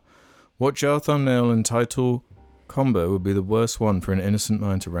bar. What jar thumbnail and title combo would be the worst one for an innocent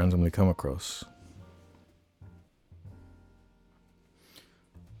mind to randomly come across?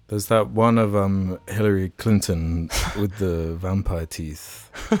 There's that one of Hillary Clinton with the vampire teeth,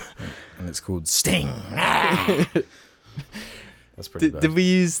 and it's called Sting. That's pretty bad. Did we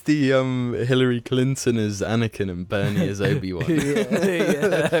use the Hillary Clinton as Anakin and Bernie as Obi-Wan?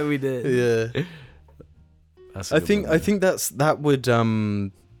 yeah, we did. Yeah. That's I think that's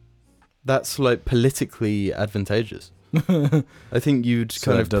like politically advantageous. I think you'd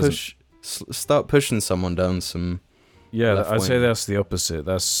So kind it of start pushing someone down some. Yeah, left I'd say wing. that's the opposite.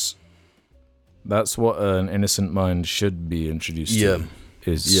 That's what an innocent mind should be introduced Yeah.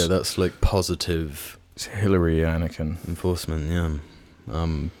 to. Is That's like positive Hillary Anakin. enforcement. Yeah,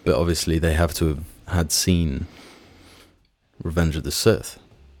 but obviously they have to have had seen Revenge of the Sith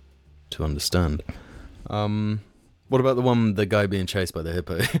to understand. What about the guy being chased by the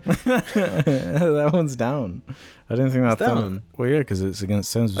hippo? That one's down. I don't think that's down? Well, yeah, because it's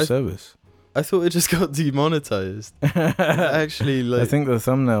against terms of service. I thought it just got demonetized. Actually, like I think the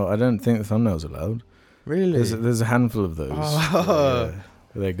thumbnail. I don't think the thumbnail's allowed. really, There's a handful of those. Oh.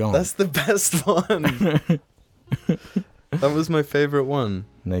 They're gone. that's the best one. That was my favorite one.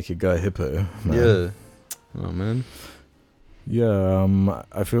 Naked guy hippo. Man. Yeah. Oh man. Yeah.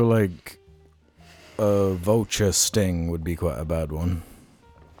 I feel like a vulture sting would be quite a bad one.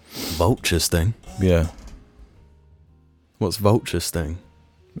 Vulture sting. Yeah. What's vulture sting?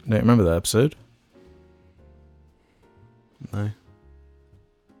 Don't you remember that episode? No.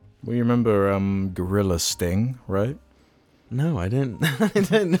 Well, you remember gorilla sting, right? No, I didn't. I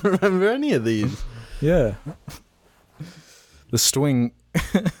don't remember any of these. Yeah. The Sting.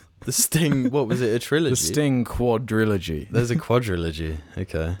 The Sting. What was it? A trilogy. The Sting quadrilogy. There's a quadrilogy.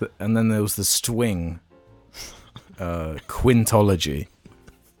 Okay. And then there was the Swing quintology.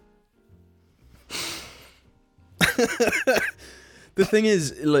 The thing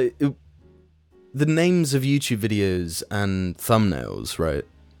is, like, the names of YouTube videos and thumbnails, right?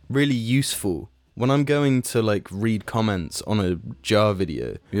 Really useful when I'm going to like read comments on a jar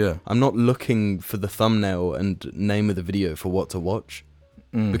video, Yeah. I'm not looking for the thumbnail and name of the video for what to watch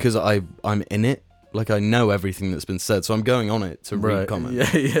because I'm in it. Like I know everything that's been said, so I'm going on it to read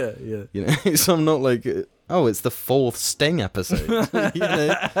comments. Yeah. You know, so I'm not like, oh, it's the 4th Sting episode. You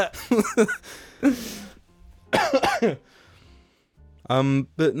know.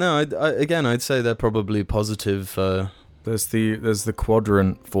 But no, I'd say they're probably positive. There's the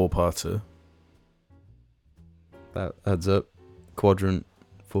Quadrant 4-parter. That adds up. Quadrant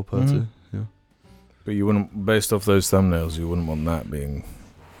 4-parter. Yeah. But you wouldn't, based off those thumbnails, you wouldn't want that being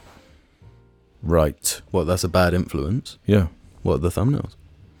right. What? That's a bad influence. Yeah. What are the thumbnails?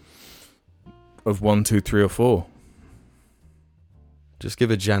 Of 1, 2, 3, or 4. Just give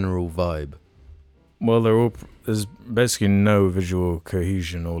a general vibe. Well, there's basically no visual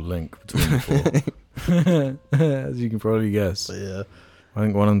cohesion or link between the 4. As you can probably guess. Yeah. I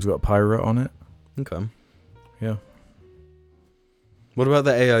think one of them's got a pirate on it. Okay. Yeah. What about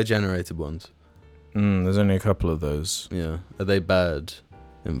the AI generated ones? There's only a couple of those. Yeah. Are they bad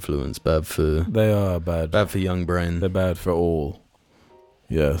influence? Bad for They are bad. bad for young brain? They're bad for all.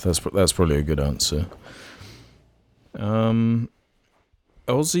 Yeah, that's probably a good answer. Aussie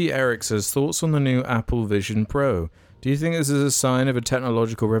Eric says, thoughts on the new Apple Vision Pro? Do you think this is a sign of a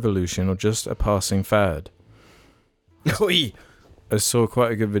technological revolution or just a passing fad? Oi! I saw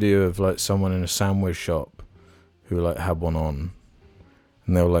quite a good video of like someone in a sandwich shop who like had one on,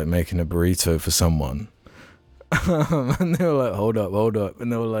 and they were like making a burrito for someone. And they were like, hold up, and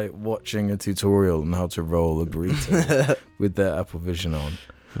they were like watching a tutorial on how to roll a burrito with their Apple Vision on.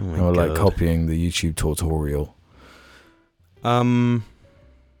 Oh my They were like God. copying the YouTube tutorial.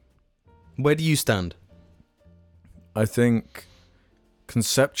 Where do you stand? I think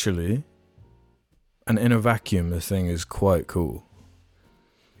conceptually and in a vacuum the thing is quite cool.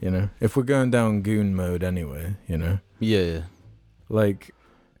 You know? If we're going down goon mode anyway, you know? Yeah. Like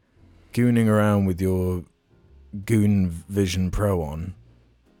gooning around with your Goon Vision Pro on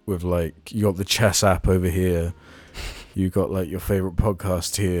with like you got the chess app over here, you got like your favorite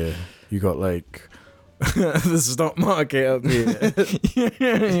podcast here, you got like the stock market up here.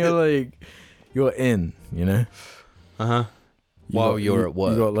 you're in, you know? Uh-huh. While you're at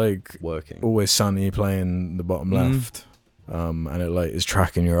work. You got like Working. Always Sunny playing the bottom left. And it like is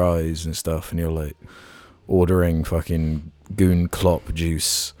tracking your eyes and stuff, and you're like ordering fucking Goon Clop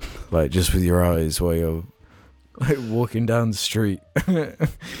juice, like just with your eyes while you're like walking down the street.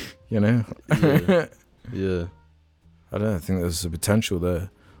 You know? Yeah. Yeah. I don't think there's a potential there.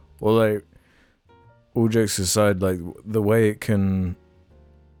 Or like, all jokes aside, like the way it can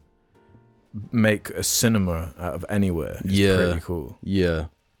make a cinema out of anywhere is pretty cool. Yeah.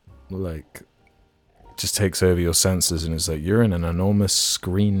 Like, it just takes over your senses and it's like, you're in an enormous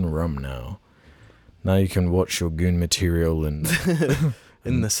screen room now. Now you can watch your Goon material and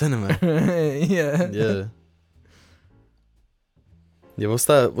In the cinema. yeah. Yeah. Yeah, what's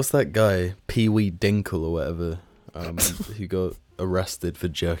that guy, Pee Wee Dinkle or whatever, who got arrested for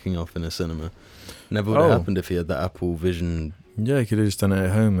jerking off in a cinema? Never would have happened if he had the Apple Vision. Yeah, he could have just done it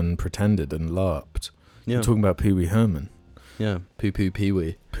at home and pretended and larped. Yeah. We're talking about Pee Wee Herman. Yeah, Poo Poo Pee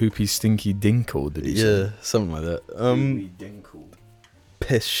Wee. Poopy Stinky Dinkle, did he say? Yeah, something like that. Pee Wee Dinkle.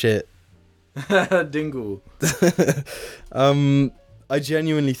 Piss shit. Dingle. I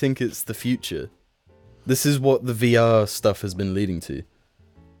genuinely think it's the future. This is what the VR stuff has been leading to.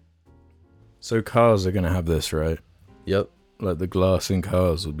 So cars are going to have this, right? Yep. Like the glass in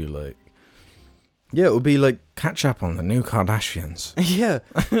cars will be like, Yeah, it will be like, catch up on the new Kardashians. yeah.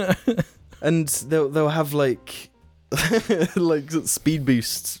 And they'll have like like speed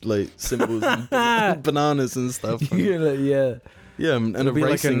boost like symbols and bananas and stuff. You're like, yeah. Yeah, and It'll a be like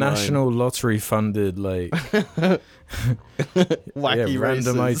a racing national lottery funded like wacky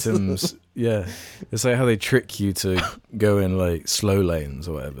random races. items. Yeah, it's like how they trick you to go in like slow lanes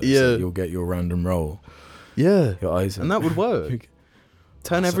or whatever. Yeah. So you'll get your random roll. Yeah, Your eyes, and that would work.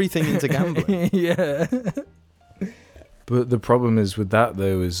 Turn everything into gambling. Yeah. But the problem is with that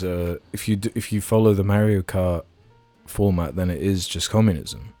though is if you follow the Mario Kart format, then it is just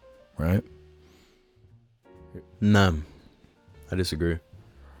communism, right? No, I disagree.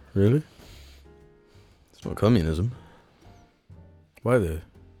 Really? It's not communism. Why though?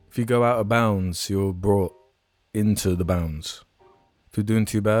 If you go out of bounds, you're brought into the bounds. If you're doing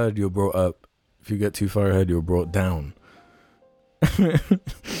too bad, you're brought up. If you get too far ahead, you're brought down.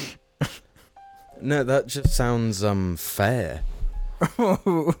 No, that just sounds fair.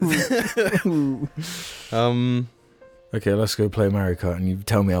 Okay, let's go play Mario Kart and you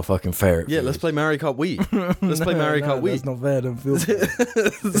tell me how fucking fair it Yeah, feels. let's play Mario Kart Wii. Let's play Mario Kart Wii. That's not fair, don't feel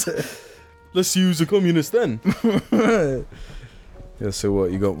fair. let's use a communist then. Yeah, so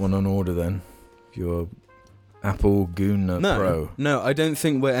what, you got one on order then? Your Apple Goon Pro? No, I don't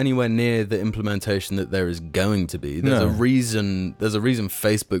think we're anywhere near the implementation that there is going to be. There's No. a reason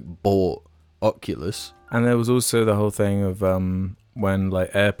Facebook bought Oculus. And there was also the whole thing of when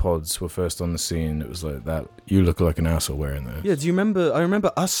like AirPods were first on the scene, it was like that, you look like an asshole wearing those. Yeah, do you remember? I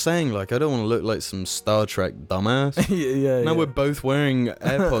remember us saying, like, I don't want to look like some Star Trek dumbass. yeah. Now we're both wearing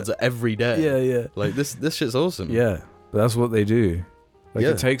AirPods every day. Yeah. Like, this shit's awesome. Yeah, but that's what they do. Like,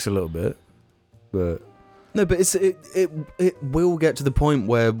 Yeah. it takes a little bit, but... No, but it will get to the point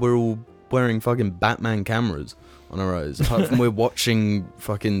where we're all wearing fucking Batman cameras on our eyes, apart from we're watching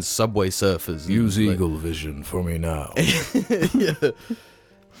fucking Subway Surfers. Use like, Eagle Vision for me now. yeah.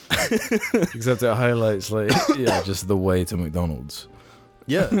 Except it highlights, like, just the way to McDonald's.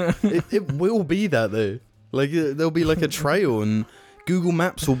 Yeah, it will be that though. Like there'll be like a trail, and Google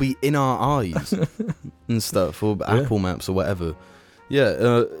Maps will be in our eyes and stuff, or Apple Maps or whatever.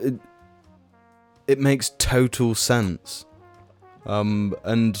 Yeah, it makes total sense.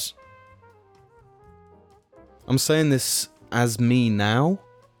 And I'm saying this as me now.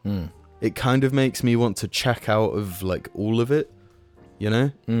 It kind of makes me want to check out of like all of it, you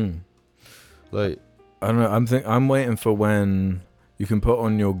know? Like, I don't know. I'm waiting for when you can put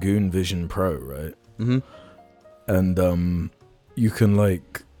on your Goon Vision Pro, right? mm-hmm. And you can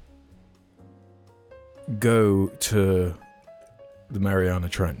like go to the Mariana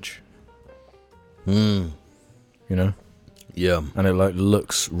Trench, you know, Yeah, and it like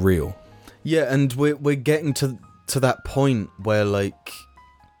looks real. yeah, and we're getting to that point where like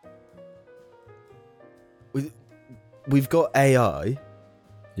we've got AI.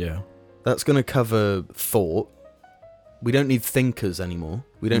 Yeah. That's going to cover thought. We don't need thinkers anymore.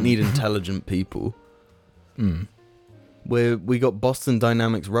 We don't need intelligent people. We got Boston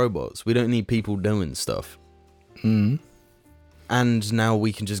Dynamics robots. We don't need people doing stuff. And now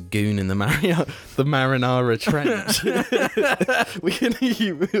we can just goon in the Marinara Trench. we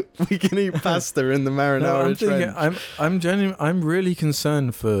can eat pasta in the Marinara Trench. I'm really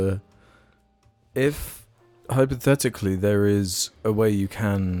concerned for if hypothetically there is a way you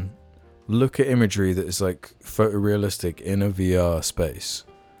can look at imagery that is like photorealistic in a VR space.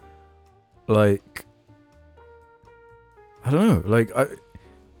 Like, I don't know. Like,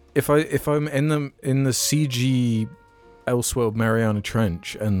 if I'm in the CG Elseworld Mariana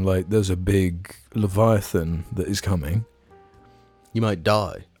Trench and like there's a big Leviathan that is coming, You might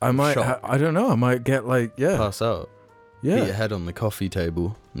die. I might. I don't know. I might get like Pass out. Hit your yeah. head on the coffee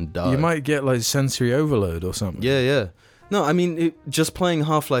table and die. You might get like sensory overload or something. Yeah. No, I mean, just playing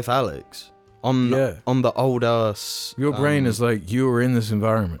Half-Life Alyx on the old ass. Your brain is like, you were in this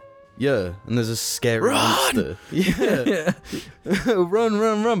environment. Yeah, and there's a scary Run! monster. Yeah.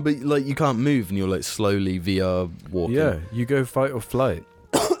 run. But like you can't move and you're like slowly VR walking. Yeah, you go fight or flight.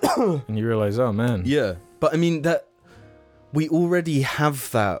 And you realize, oh man. Yeah. But I mean, that we already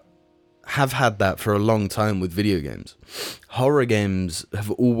have had that for a long time with video games. Horror games have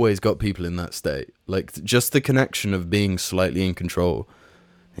always got people in that state. Like just the connection of being slightly in control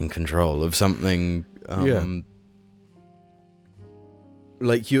of something.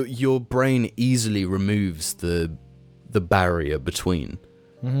 Like your brain easily removes the barrier between.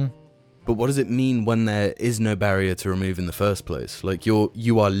 Mm-hmm. But what does it mean when there is no barrier to remove in the first place? Like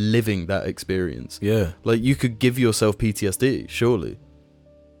you are living that experience. Yeah. Like you could give yourself PTSD, surely.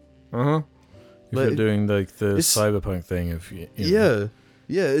 If Like, you're doing like the it's- cyberpunk thing of you know.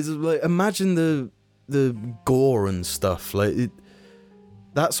 Yeah. It's like imagine the gore and stuff. Like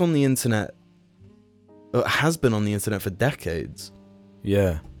that's on the internet. It has been on the internet for decades.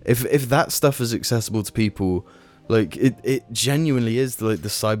 Yeah. If that stuff is accessible to people, like it genuinely is like the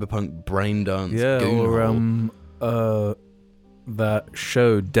cyberpunk brain dance. Yeah, goon or hole. that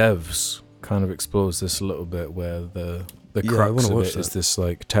show Devs kind of explores this a little bit, where the I crux wanna of watch it is that. this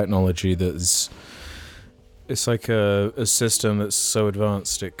like technology that's it's like a system that's so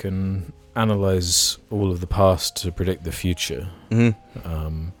advanced it can analyze all of the past to predict the future.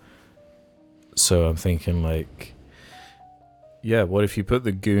 Mm-hmm. So I'm thinking like, yeah, what if you put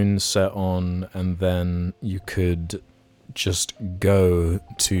the goon set on and then you could just go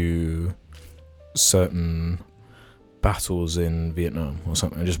to certain battles in Vietnam or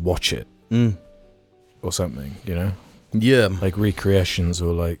something and just watch it or something, you know? Yeah. Like recreations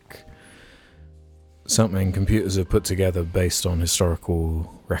or like something computers have put together based on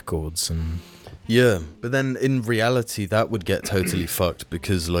historical records and... Yeah, but then in reality that would get totally fucked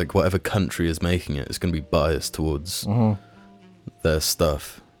because like whatever country is making it is going to be biased towards their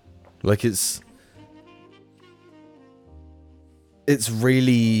stuff. Like it's it's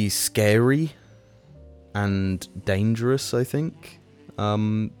really scary and dangerous, I think.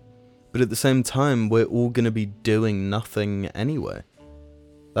 But at the same time, we're all going to be doing nothing anyway.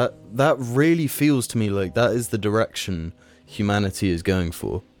 That really feels to me like that is the direction humanity is going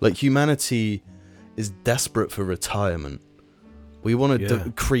for. Like, humanity is desperate for retirement. We want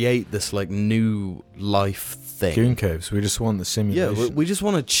to create this, like, new life thing. Goon caves. We just want the simulation. Yeah, we just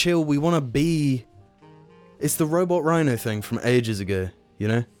want to chill. We want to be... It's the robot rhino thing from ages ago, you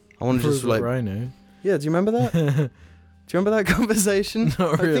know? I want to just, like... Rhino? Yeah, do you remember that? Do you remember that conversation?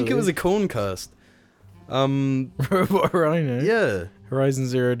 Not really. I think it was a Corncast. Robot Rhino? Yeah. Horizon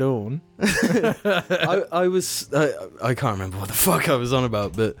Zero Dawn? I was... I can't remember what the fuck I was on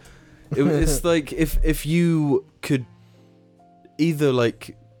about, but it's like if you could either,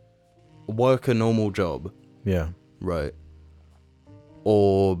 like, work a normal job... Yeah. Right.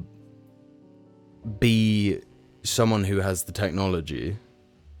 Or be someone who has the technology...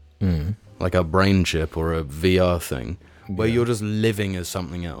 like a brain chip or a VR thing, where you're just living as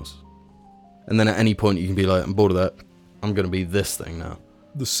something else. And then at any point you can be like, I'm bored of that, I'm going to be this thing now.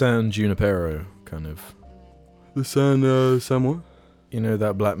 The San Junipero, kind of. The San what? You know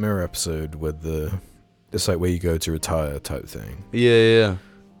that Black Mirror episode with it's like where you go to retire type thing? Yeah.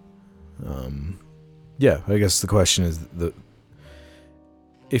 Yeah, I guess the question is that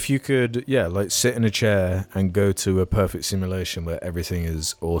if you could, like sit in a chair and go to a perfect simulation where everything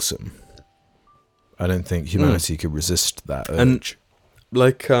is awesome, I don't think humanity could resist that urge. And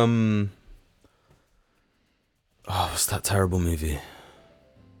like, what's that terrible movie?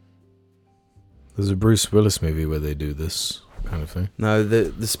 There's a Bruce Willis movie where they do this kind of thing. No,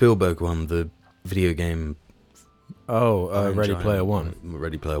 the Spielberg one, the video game. Oh, Ready Player One.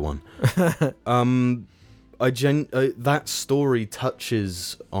 Ready Player One. That story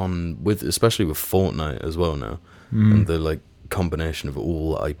touches on especially with Fortnite as well now, and the like combination of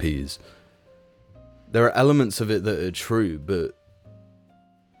all IPs. There are elements of it that are true, but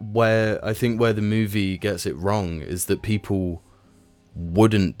where the movie gets it wrong is that people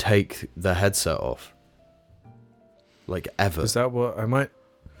wouldn't take the headset off, like, ever. Is that what I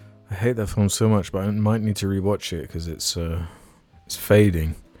hate that film so much, but I might need to rewatch it because it's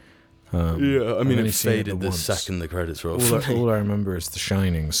fading. I mean, it faded the once. second the credits rolled. All I remember is the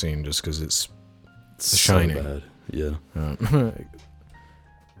Shining scene, just because it's The Shining. So bad. Yeah.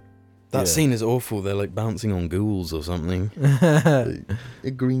 That scene is awful. They're like bouncing on ghouls or something.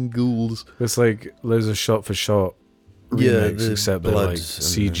 Green ghouls. It's like loads of shot for shot remakes, except they're like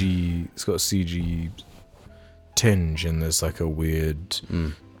CG. It's got a CG tinge, and there's like a weird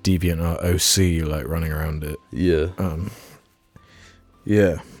DeviantArt OC like running around it.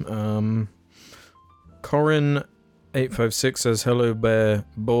 Yeah. Corin 856 says, "Hello, Bear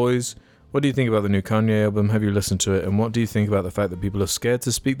Boys. What do you think about the new Kanye album? Have you listened to it? And what do you think about the fact that people are scared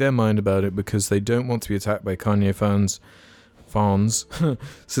to speak their mind about it because they don't want to be attacked by Kanye fans,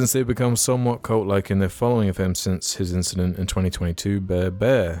 since they've become somewhat cult-like in their following of him since his incident in 2022,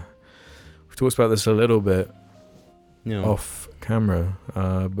 Bear. We've talked about this a little bit off camera,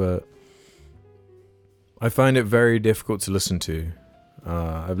 but I find it very difficult to listen to.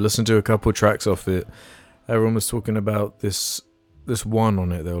 I've listened to a couple tracks off it. Everyone was talking about this one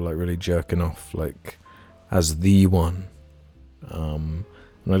on it. They were like really jerking off, like as the one. And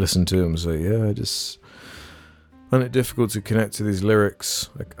I listened to him, so I just find it difficult to connect to these lyrics.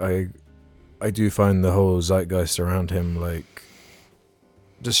 Like I do find the whole zeitgeist around him like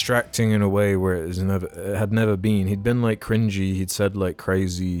distracting in a way where it had never been. He'd been like cringy. He'd said like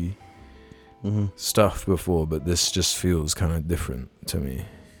crazy stuff before, but this just feels kind of different to me.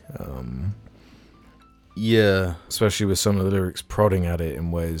 Especially with some of the lyrics prodding at it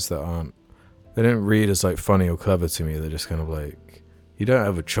in ways that they don't read as like funny or clever to me. They're just kind of like, you don't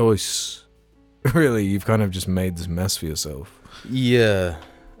have a choice. Really, you've kind of just made this mess for yourself. Yeah,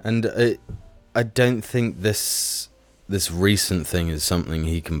 and I don't think this recent thing is something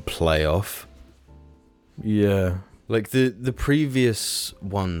he can play off. Yeah. Like the previous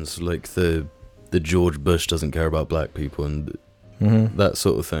ones, like the George Bush doesn't care about black people and that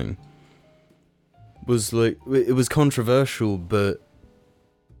sort of thing, was like, it was controversial but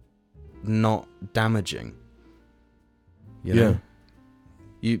not damaging. You know?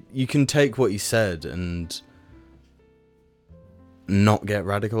 You can take what he said and not get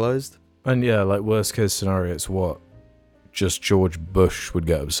radicalized. And like worst case scenario, it's what just George Bush would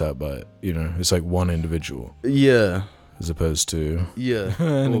get upset by it. You know, it's like one individual. Yeah. As opposed to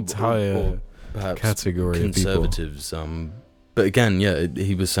an entire or perhaps category conservatives. Of people. But again,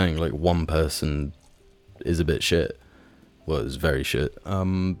 he was saying like one person is a bit shit. Well, it's very shit.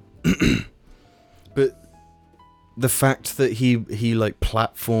 But the fact that he like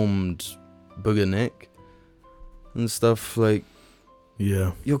platformed Booger Nick and stuff, like,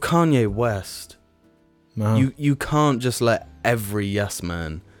 Yeah. you're Kanye West. Uh-huh. You can't just let every yes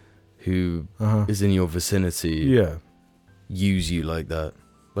man who is in your vicinity Yeah. use you like that.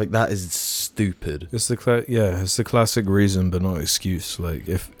 Like, that is stupid. It's the it's the classic reason but not excuse. Like,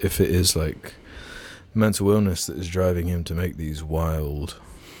 if it is like mental illness that is driving him to make these wild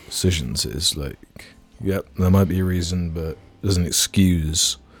decisions, it's like, yep, there might be a reason, but doesn't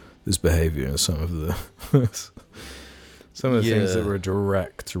excuse this behavior and some of the things that were a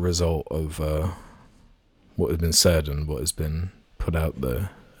direct result of what has been said and what has been put out there.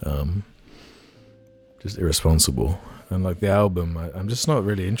 Just irresponsible. And like the album, I'm just not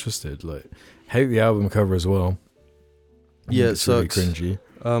really interested. Like, hate the album cover as well. Yeah, it it's really sucks. cringy.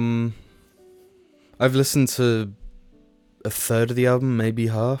 I've listened to a third of the album, maybe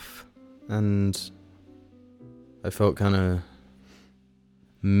half, and I felt kind of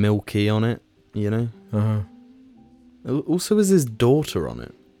milky on it, you know? Also, is his daughter on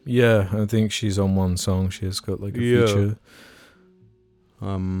it? Yeah, I think she's on one song. She has got like a feature.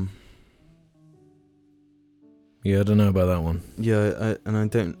 Yeah, I don't know about that one. Yeah,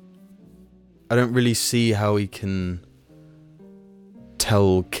 I don't really see how he can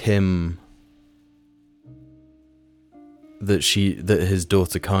tell Kim that his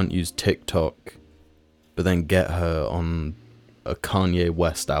daughter can't use TikTok, but then get her on a Kanye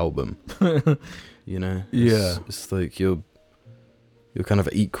West album. You know? It's like you're kind of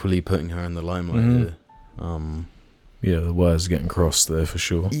equally putting her in the limelight here. Yeah, the wires getting crossed there for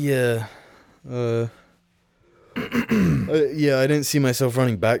sure. Yeah. Yeah, I don't see myself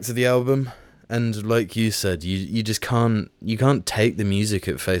running back to the album, and like you said, you just can't take the music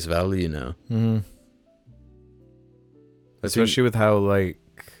at face value now. Especially with how, like,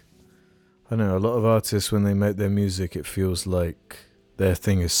 I don't know, a lot of artists, when they make their music, it feels like their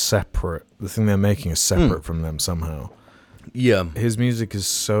thing is separate. The thing they're making is separate from them somehow. Yeah, his music is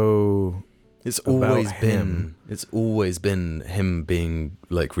so. It's always been him being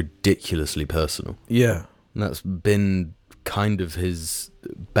like ridiculously personal. Yeah. And that's been kind of his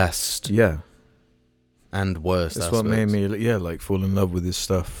best and worst That's aspects. what made me like fall in love with his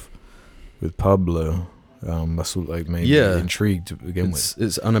stuff with Pablo. That's what like made me intrigued to begin with.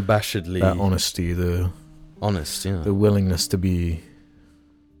 It's unabashedly that honesty, the willingness to be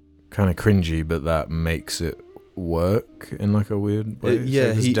kind of cringy, but that makes it work in like a weird way.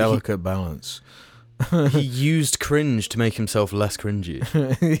 Yeah, this delicate balance. He used cringe to make himself less cringy.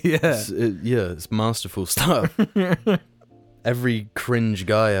 It's masterful stuff. Every cringe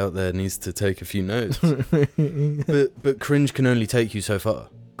guy out there needs to take a few notes. But cringe can only take you so far.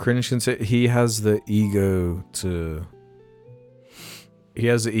 Cringe can say he has the ego that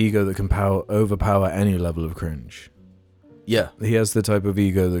can overpower any level of cringe. Yeah. He has the type of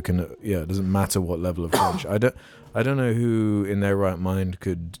ego that can it doesn't matter what level of cringe. I don't know who in their right mind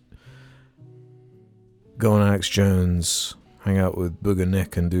could go on Alex Jones, hang out with Booger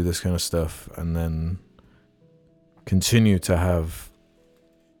Nick and do this kind of stuff, and then continue to have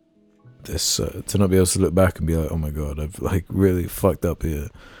this to not be able to look back and be like, oh my god, I've like really fucked up here.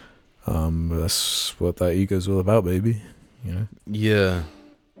 That's what that ego's all about, baby. You know? Yeah.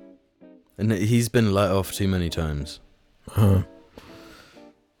 And he's been let off too many times. But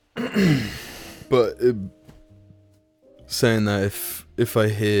saying that, if I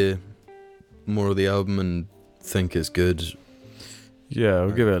hear more of the album and think it's good,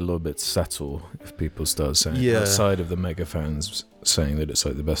 I'll give it a little bit settle if people start saying outside of the mega fans saying that it's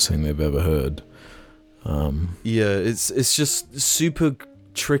like the best thing they've ever heard. It's just super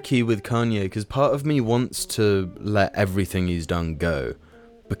tricky with Kanye, because part of me wants to let everything he's done go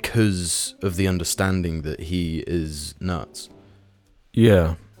because of the understanding that he is nuts.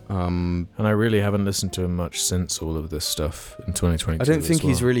 Yeah. And I really haven't listened to him much since all of this stuff in 2022. I don't think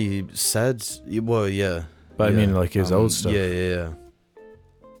he's really said. Well, yeah. But I mean, like his old stuff. Yeah.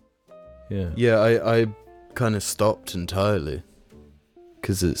 I kind of stopped entirely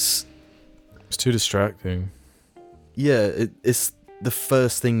because it's too distracting. Yeah, it's the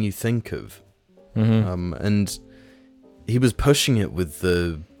first thing you think of. And he was pushing it with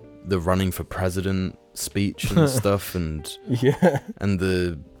the running for president speech and stuff, and and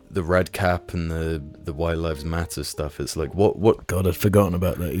the red cap and the White Lives Matter stuff. It's like, what God, I'd forgotten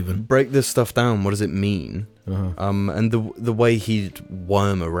about that even. Break this stuff down. What does it mean? And the way he'd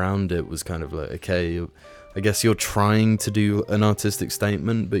worm around it was kind of like, okay, I guess you're trying to do an artistic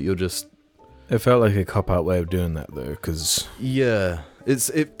statement, but you're just... It felt like a cop-out way of doing that, though, because... Yeah,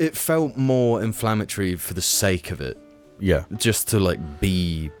 it felt more inflammatory for the sake of it. Yeah. Just to, like,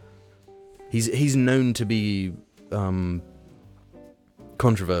 be... He's known to be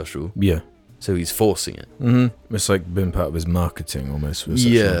controversial. Yeah. So he's forcing it. Mm-hmm. It's like been part of his marketing almost for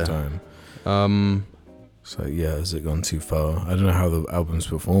such a long time. So yeah, has it gone too far? I don't know how the album's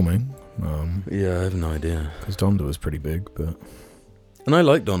performing. Yeah, I have no idea. Because Donda was pretty big, but and I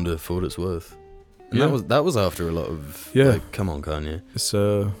like Donda for what it's worth. And yeah. that was after a lot of like, come on, Kanye. It's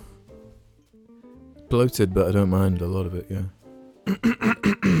bloated, but I don't mind a lot of it. Yeah.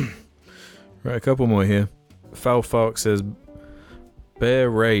 Right, a couple more here. Foul Fark says,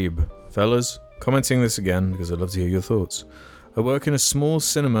 Bear Rabe, fellas, commenting this again because I'd love to hear your thoughts. I work in a small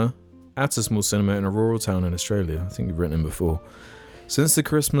cinema in a rural town in Australia. I think you've written in before. Since the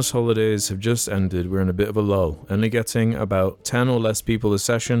Christmas holidays have just ended, we're in a bit of a lull, only getting about 10 or less people a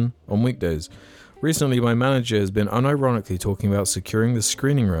session on weekdays. Recently, my manager has been unironically talking about securing the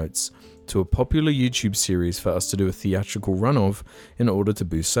screening rights to a popular YouTube series for us to do a theatrical run of in order to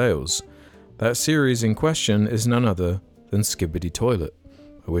boost sales. That series in question is none other than Skibbity Toilet.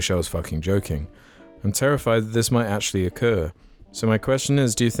 I wish I was fucking joking. I'm terrified that this might actually occur. So my question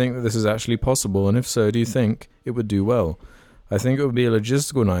is, do you think that this is actually possible? And if so, do you think it would do well? I think it would be a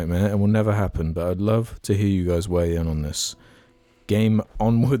logistical nightmare and will never happen, but I'd love to hear you guys weigh in on this. Game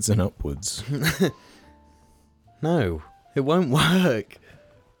onwards and upwards. No, it won't work.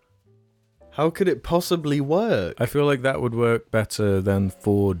 How could it possibly work? I feel like that would work better than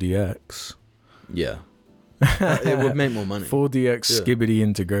 4DX. Yeah. It would make more money. 4DX Skibbity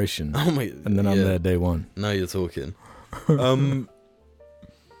integration. Oh my! And then I'm there day one. Now you're talking.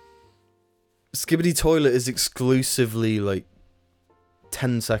 Skibbity Toilet is exclusively like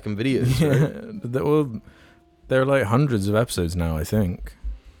 10-second videos. Right? Well, there are like hundreds of episodes now, I think.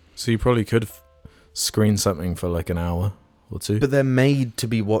 So you probably could screen something for like an hour or two. But they're made to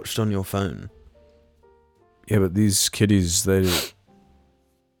be watched on your phone. Yeah, but these kiddies, they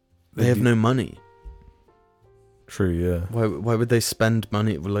have no money. True, yeah. Why would they spend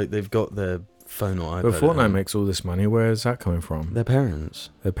money? Like, they've got their phone or iPad. But Fortnite makes all this money. Where is that coming from? Their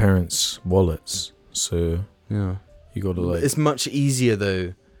parents. Their parents' wallets. So yeah, you got to like. It's much easier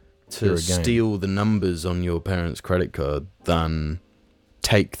though to steal the numbers on your parents' credit card than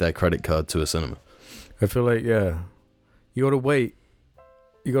take their credit card to a cinema. I feel like you got to wait.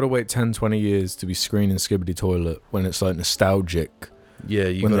 You got to wait 10, 20 years to be screening Skibbity Toilet when it's like nostalgic. Yeah,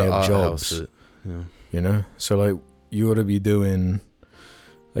 you when got they to have jobs. jobs. Yeah. You know, so like you got to be doing,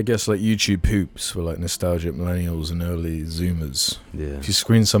 I guess, like YouTube poops for like nostalgic millennials and early Zoomers. Yeah. If you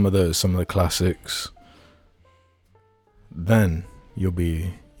screen some of the classics, then you'll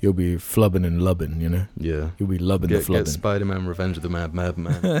be flubbing and lubbing, you know. Yeah. You'll be lubbing the flubbing. Get Spider-Man: Revenge of the Madman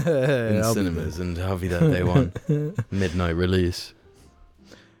in cinemas, and I'll be that day one, midnight release.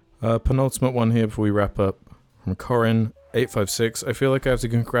 Penultimate one here before we wrap up from Corin 856. I feel like I have to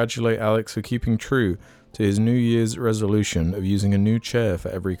congratulate Alex for keeping true to his New Year's resolution of using a new chair for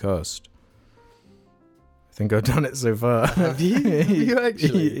every cast. I think I've done it so far. Have you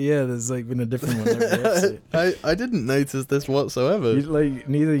actually? Yeah, there's like been a different one every episode. I didn't notice this whatsoever.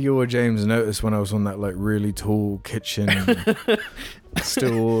 Neither you or James noticed when I was on that like really tall kitchen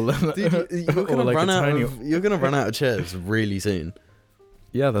stool. Dude, you're gonna run out of chairs really soon.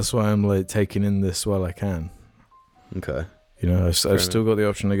 Yeah, that's why I'm like taking in this while I can. Okay. You know, I've still got the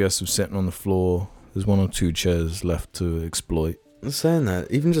option, I guess, of sitting on the floor. There's 1 or 2 chairs left to exploit. Saying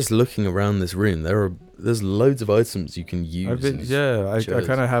that, even just looking around this room, there's loads of items you can use. I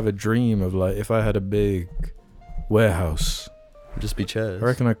kind of have a dream of like if I had a big warehouse, just be chairs. I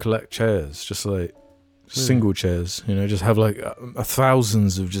reckon I collect chairs, just like single chairs. You know, just have like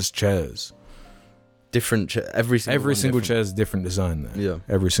thousands of just chairs. Different every single chair is a different design there. Yeah,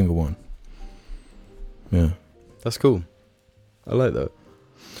 every single one. Yeah, that's cool. I like that,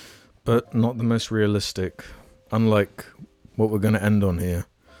 but not the most realistic. Unlike what we're going to end on here,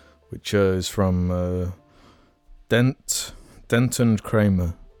 which is from Denton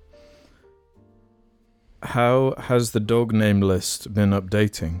Kramer. How has the dog name list been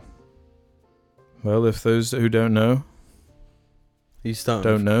updating? Well, if those who don't know,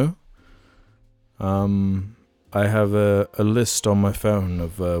 I have a list on my phone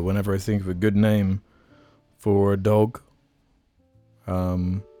of whenever I think of a good name for a dog,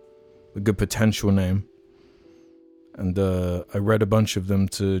 a good potential name. And I read a bunch of them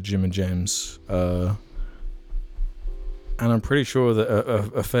to Jim and James. And I'm pretty sure that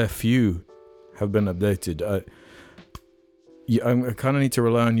a fair few have been updated. I kind of need to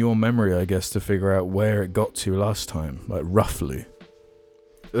rely on your memory, I guess, to figure out where it got to last time, like roughly.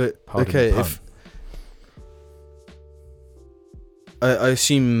 Okay, if I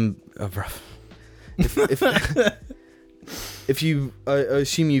assume if you, I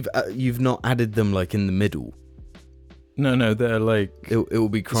assume you've not added them like in the middle. No, they're like... It will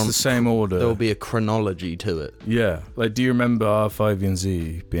be it's the same order. There will be a chronology to it. Yeah. Like, do you remember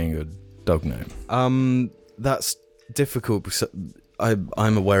R5Z being a dog name? That's difficult because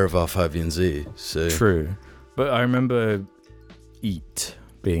I'm aware of R5Z, so... True. But I remember Eat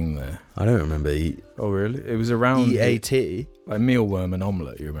being there. I don't remember Eat. Oh, really? It was around... EAT? Like mealworm and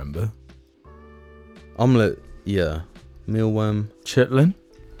omelette, you remember? Omelette, yeah. Mealworm. Chitlin?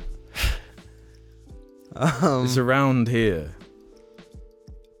 It's around here.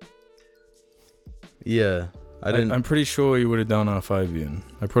 Yeah. I'm pretty sure you would have done R5ian.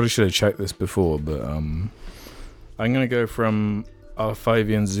 I probably should have checked this before, but I'm going to go from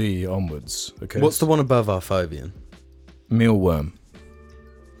R5ian Z onwards. Okay. What's the one above R5ian? Mealworm.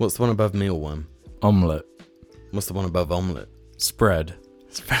 What's the one above mealworm? Omelette. What's the one above omelette? Spread.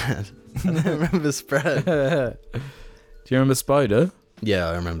 Spread. I don't remember spread. Do you remember Spider? Yeah,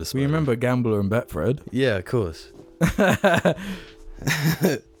 I remember spread. We remember Gambler and Betfred. Yeah, of course.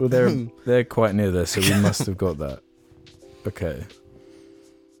 Well, they're quite near there, so we must have got that. Okay.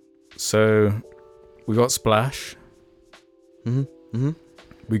 So we got Splash.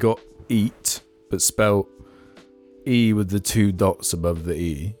 We got Eat, but spelt E with the 2 dots above the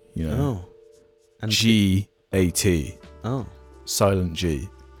E. You know. Oh. And G-A-T. Oh. Silent G.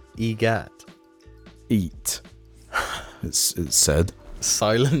 EGAT. Eat. It's said.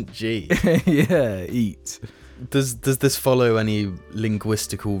 Silent G. Yeah, eat. Does this follow any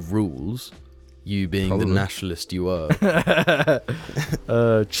linguistical rules? You being Probably. the nationalist you are.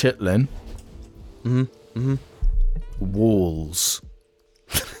 Chitlin. Walls.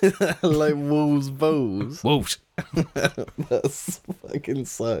 Like Wolves Bowls. Wolves. That's fucking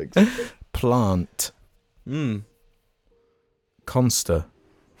sucks. Plant. Consta.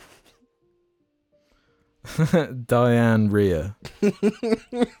 Diane Rhea.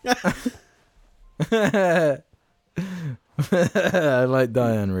 I like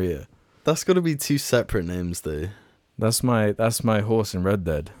Diane Rhea. That's got to be 2 separate names though. That's my horse in Red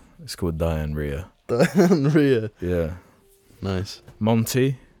Dead. It's called Diane Rhea. Diane Rhea. Yeah. Nice.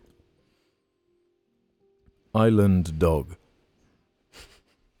 Monty. Island Dog.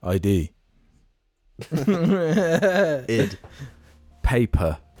 ID. Id.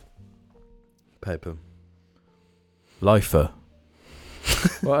 Paper. Paper. Lifer.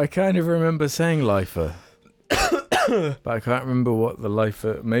 Well, I kind of remember saying lifer. But I can't remember what the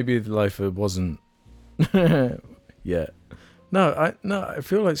lifer... Maybe the lifer wasn't... Yeah. No, I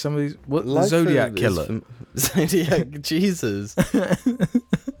feel like some of these... What, the Zodiac Killer. Zodiac Jesus.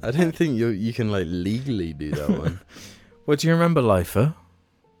 I don't think you can like legally do that one. What, do you remember lifer?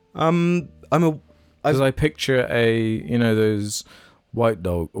 Because I picture those white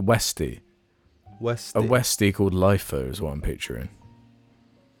dog... A Westie. Westie. A Westie called lifer is what I'm picturing.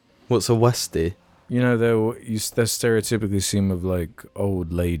 What's a Westie? You know, they're stereotypically seen with like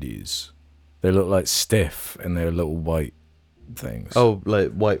old ladies. They look like stiff and they're little white things. Oh,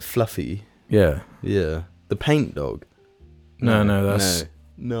 like white fluffy. Yeah. Yeah. The paint dog. No, that's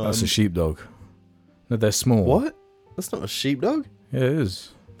a a sheepdog. No, they're small. What? That's not a sheepdog. Yeah, it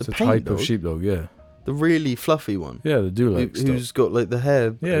is. It's a paint type dog? of sheepdog. Yeah. The really fluffy one. Yeah, they do like stuff. Who's got like the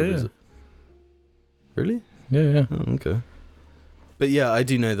hair. Yeah. Really? Yeah. Oh, okay. But yeah, I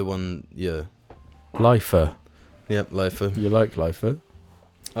do know the one. Yeah. Lifer. Yep, Lifer. You like Lifer?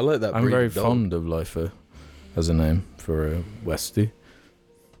 I like that. I'm breed very of dog. fond of Lifer as a name for a Westie.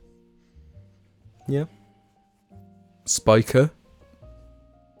 Yeah. Spiker.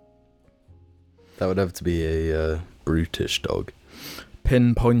 That would have to be a brutish dog.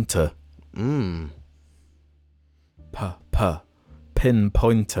 Pinpointer. Pa.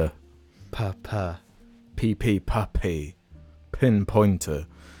 Pinpointer. Pa. PP puppy. Pinpointer.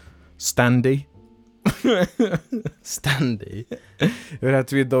 Standy. Standy. It would have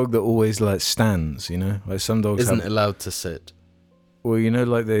to be a dog that always like stands, you know? Like some dogs Isn't allowed to sit. Well, you know,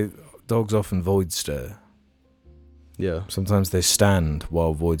 like dogs often void stare. Yeah. Sometimes they stand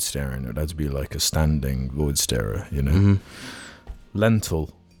while void staring. It would have to be like a standing void starer, you know? Mm-hmm.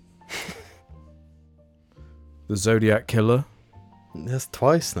 Lentil. The Zodiac Killer. That's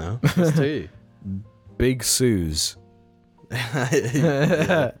twice now. That's 2. Big Suze.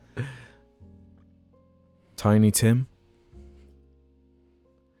 Yeah. Tiny Tim.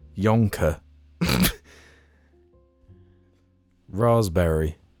 Yonker.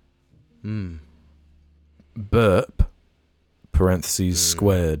 Raspberry. Burp. Parentheses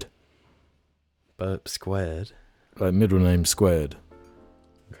squared. Burp squared. Like middle name squared.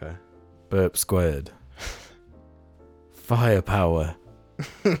 Okay. Burp squared. Firepower.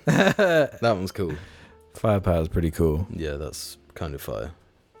 That one's cool. Firepower's pretty cool. Yeah, that's kind of fire.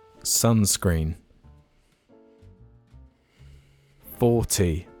 Sunscreen.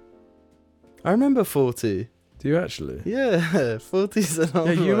 40. I remember 40. Do you actually? Yeah, 40's an old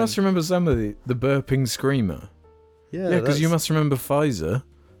Yeah, you one. must remember some of the burping screamer. Yeah, because you must remember Pfizer.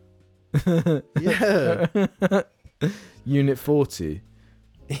 Yeah. Unit 40.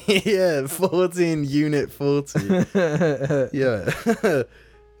 Yeah, 14 Unit 40. Yeah.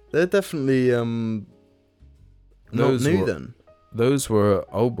 They're definitely not Those new were- then. Those were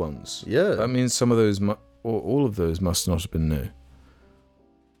old ones. Yeah. That means some of those, or all of those, must not have been new.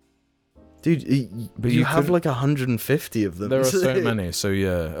 Dude, But you you have could- like 150 of them. There are so many, so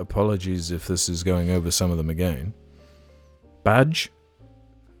yeah, apologies if this is going over some of them again. Badge?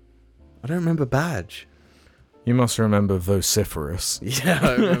 I don't remember Badge. You must remember Vociferous. Yeah,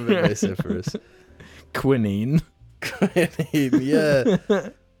 I remember Vociferous. Quinine. Yeah.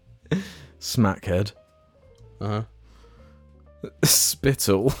 Smackhead. Uh-huh.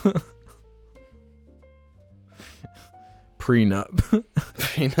 Spittle. Prenup.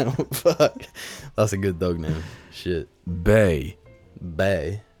 Fuck. That's a good dog name. Shit. Bay.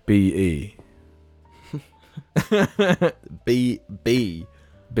 Bay. B-E. B. B.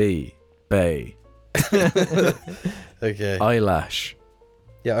 Bay. Okay. Eyelash.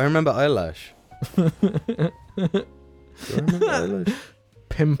 Yeah, I remember Eyelash. Do I remember Eyelash?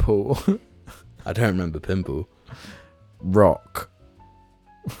 Pimple. I don't remember Pimple. Rock.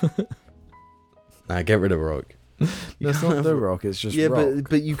 Nah, get rid of Rock. That's not the rock, it's just yeah, rock.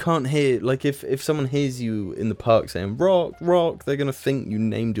 but you can't hear, like, if someone hears you in the park saying Rock, Rock, they're gonna think you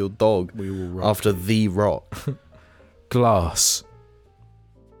named your dog We will rock. after the Rock. Glass.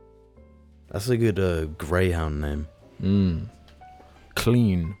 That's a good greyhound name.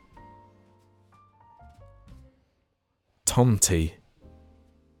 Clean. Tonty.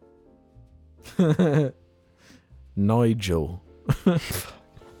 Nigel.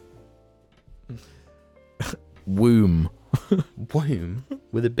 Womb. Womb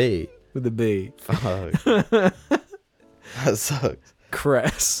with a B. With a B. Fuck. That sucks.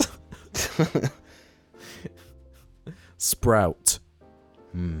 Cress. Sprout.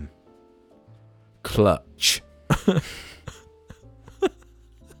 Clutch.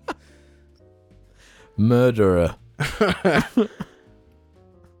 Murderer.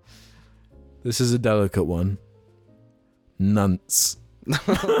 This is a delicate one. Nunts.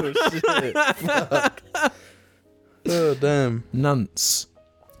 Oh shit. Fuck. Oh damn. Nunts.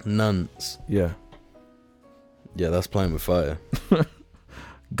 Nunts. Yeah. Yeah, that's playing with fire.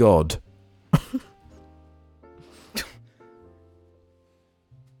 God.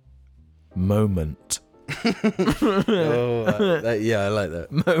 Moment. Yeah, I like that.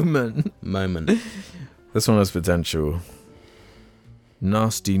 Moment. This one has potential.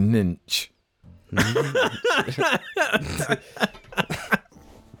 Nasty ninch.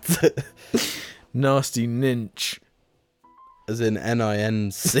 Nasty ninch. As in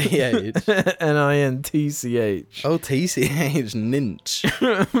N-I-N-C-H. Nintch. Oh, T-C-H. Ninch.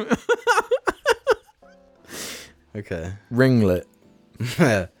 Okay. Ringlet.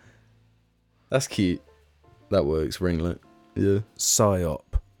 That's cute. That works, ringlet. Yeah. Psyop.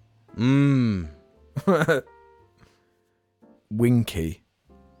 Winky.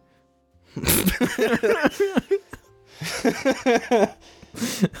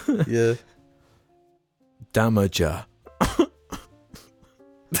 Yeah. Damager.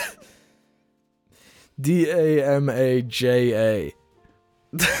 Damaja.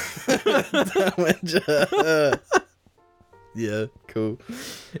 Damager. Yeah, cool.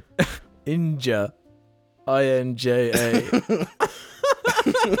 Inja. INJA.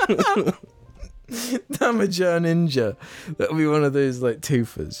 Damager and Inja. That'll be one of those like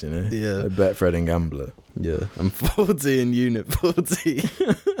twofers, you know? Yeah. A Betfred and Gambler. Yeah. I'm 40 in Unit 40.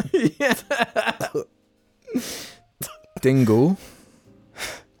 Yeah. Dingle.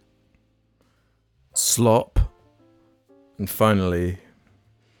 Slop. And finally,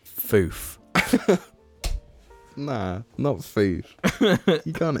 Foof. Nah, not foof.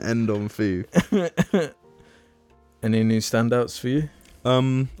 You can't end on foof. Any new standouts for you?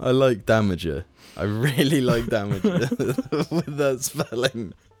 I like Damager. I really like Damager with that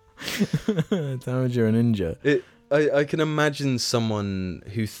spelling. Damager and Inja. I can imagine someone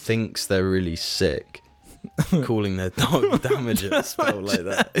who thinks they're really sick calling their dog Damager spelled like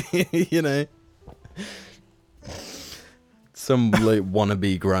that. You know? Some like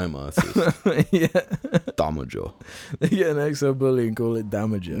wannabe grime artist. Yeah. Damager. They get an XO bully and call it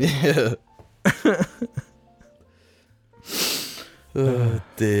Damager. Yeah. Oh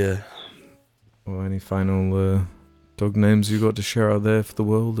dear. Or any final dog names you got to share out there for the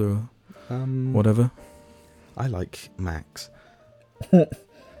world or whatever? I like Max.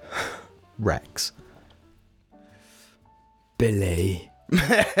 Rex. Billy.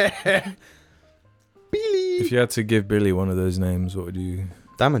 If you had to give Billy one of those names, what would you...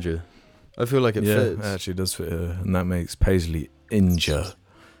 Damager. I feel like it yeah, fits. it actually does fit her, and that makes Paisley Injure.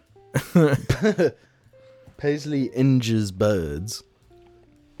 Paisley injures birds.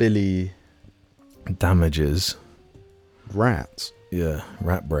 Billy Damages. rats. Yeah,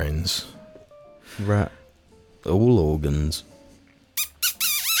 rat brains. Rat. All organs.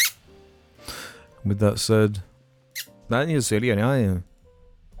 With that said, that is silly, I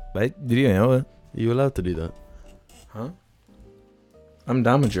Wait, did you know it? Are you allowed to do that? Huh? I'm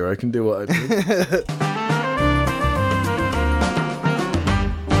Damager, I can do what I do.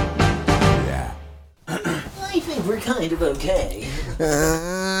 I think we're kind of okay.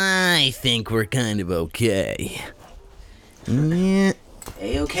 I think we're kind of okay. Yeah.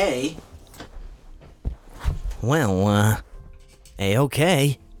 A-okay. Well,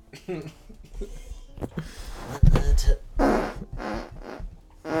 A-okay.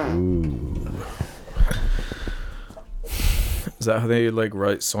 Ooh. Is that how they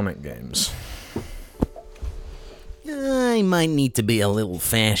write Sonic games? I might need to be a little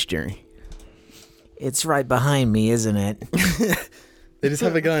faster. It's right behind me, isn't it? They just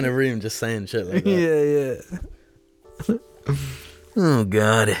have a guy in a room just saying shit like that. Yeah. Oh,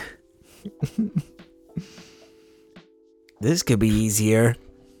 God. This could be easier.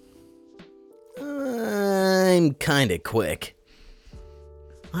 I'm kinda quick.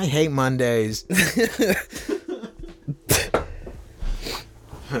 I hate Mondays.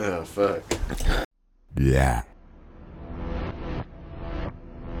 Oh, fuck. Yeah.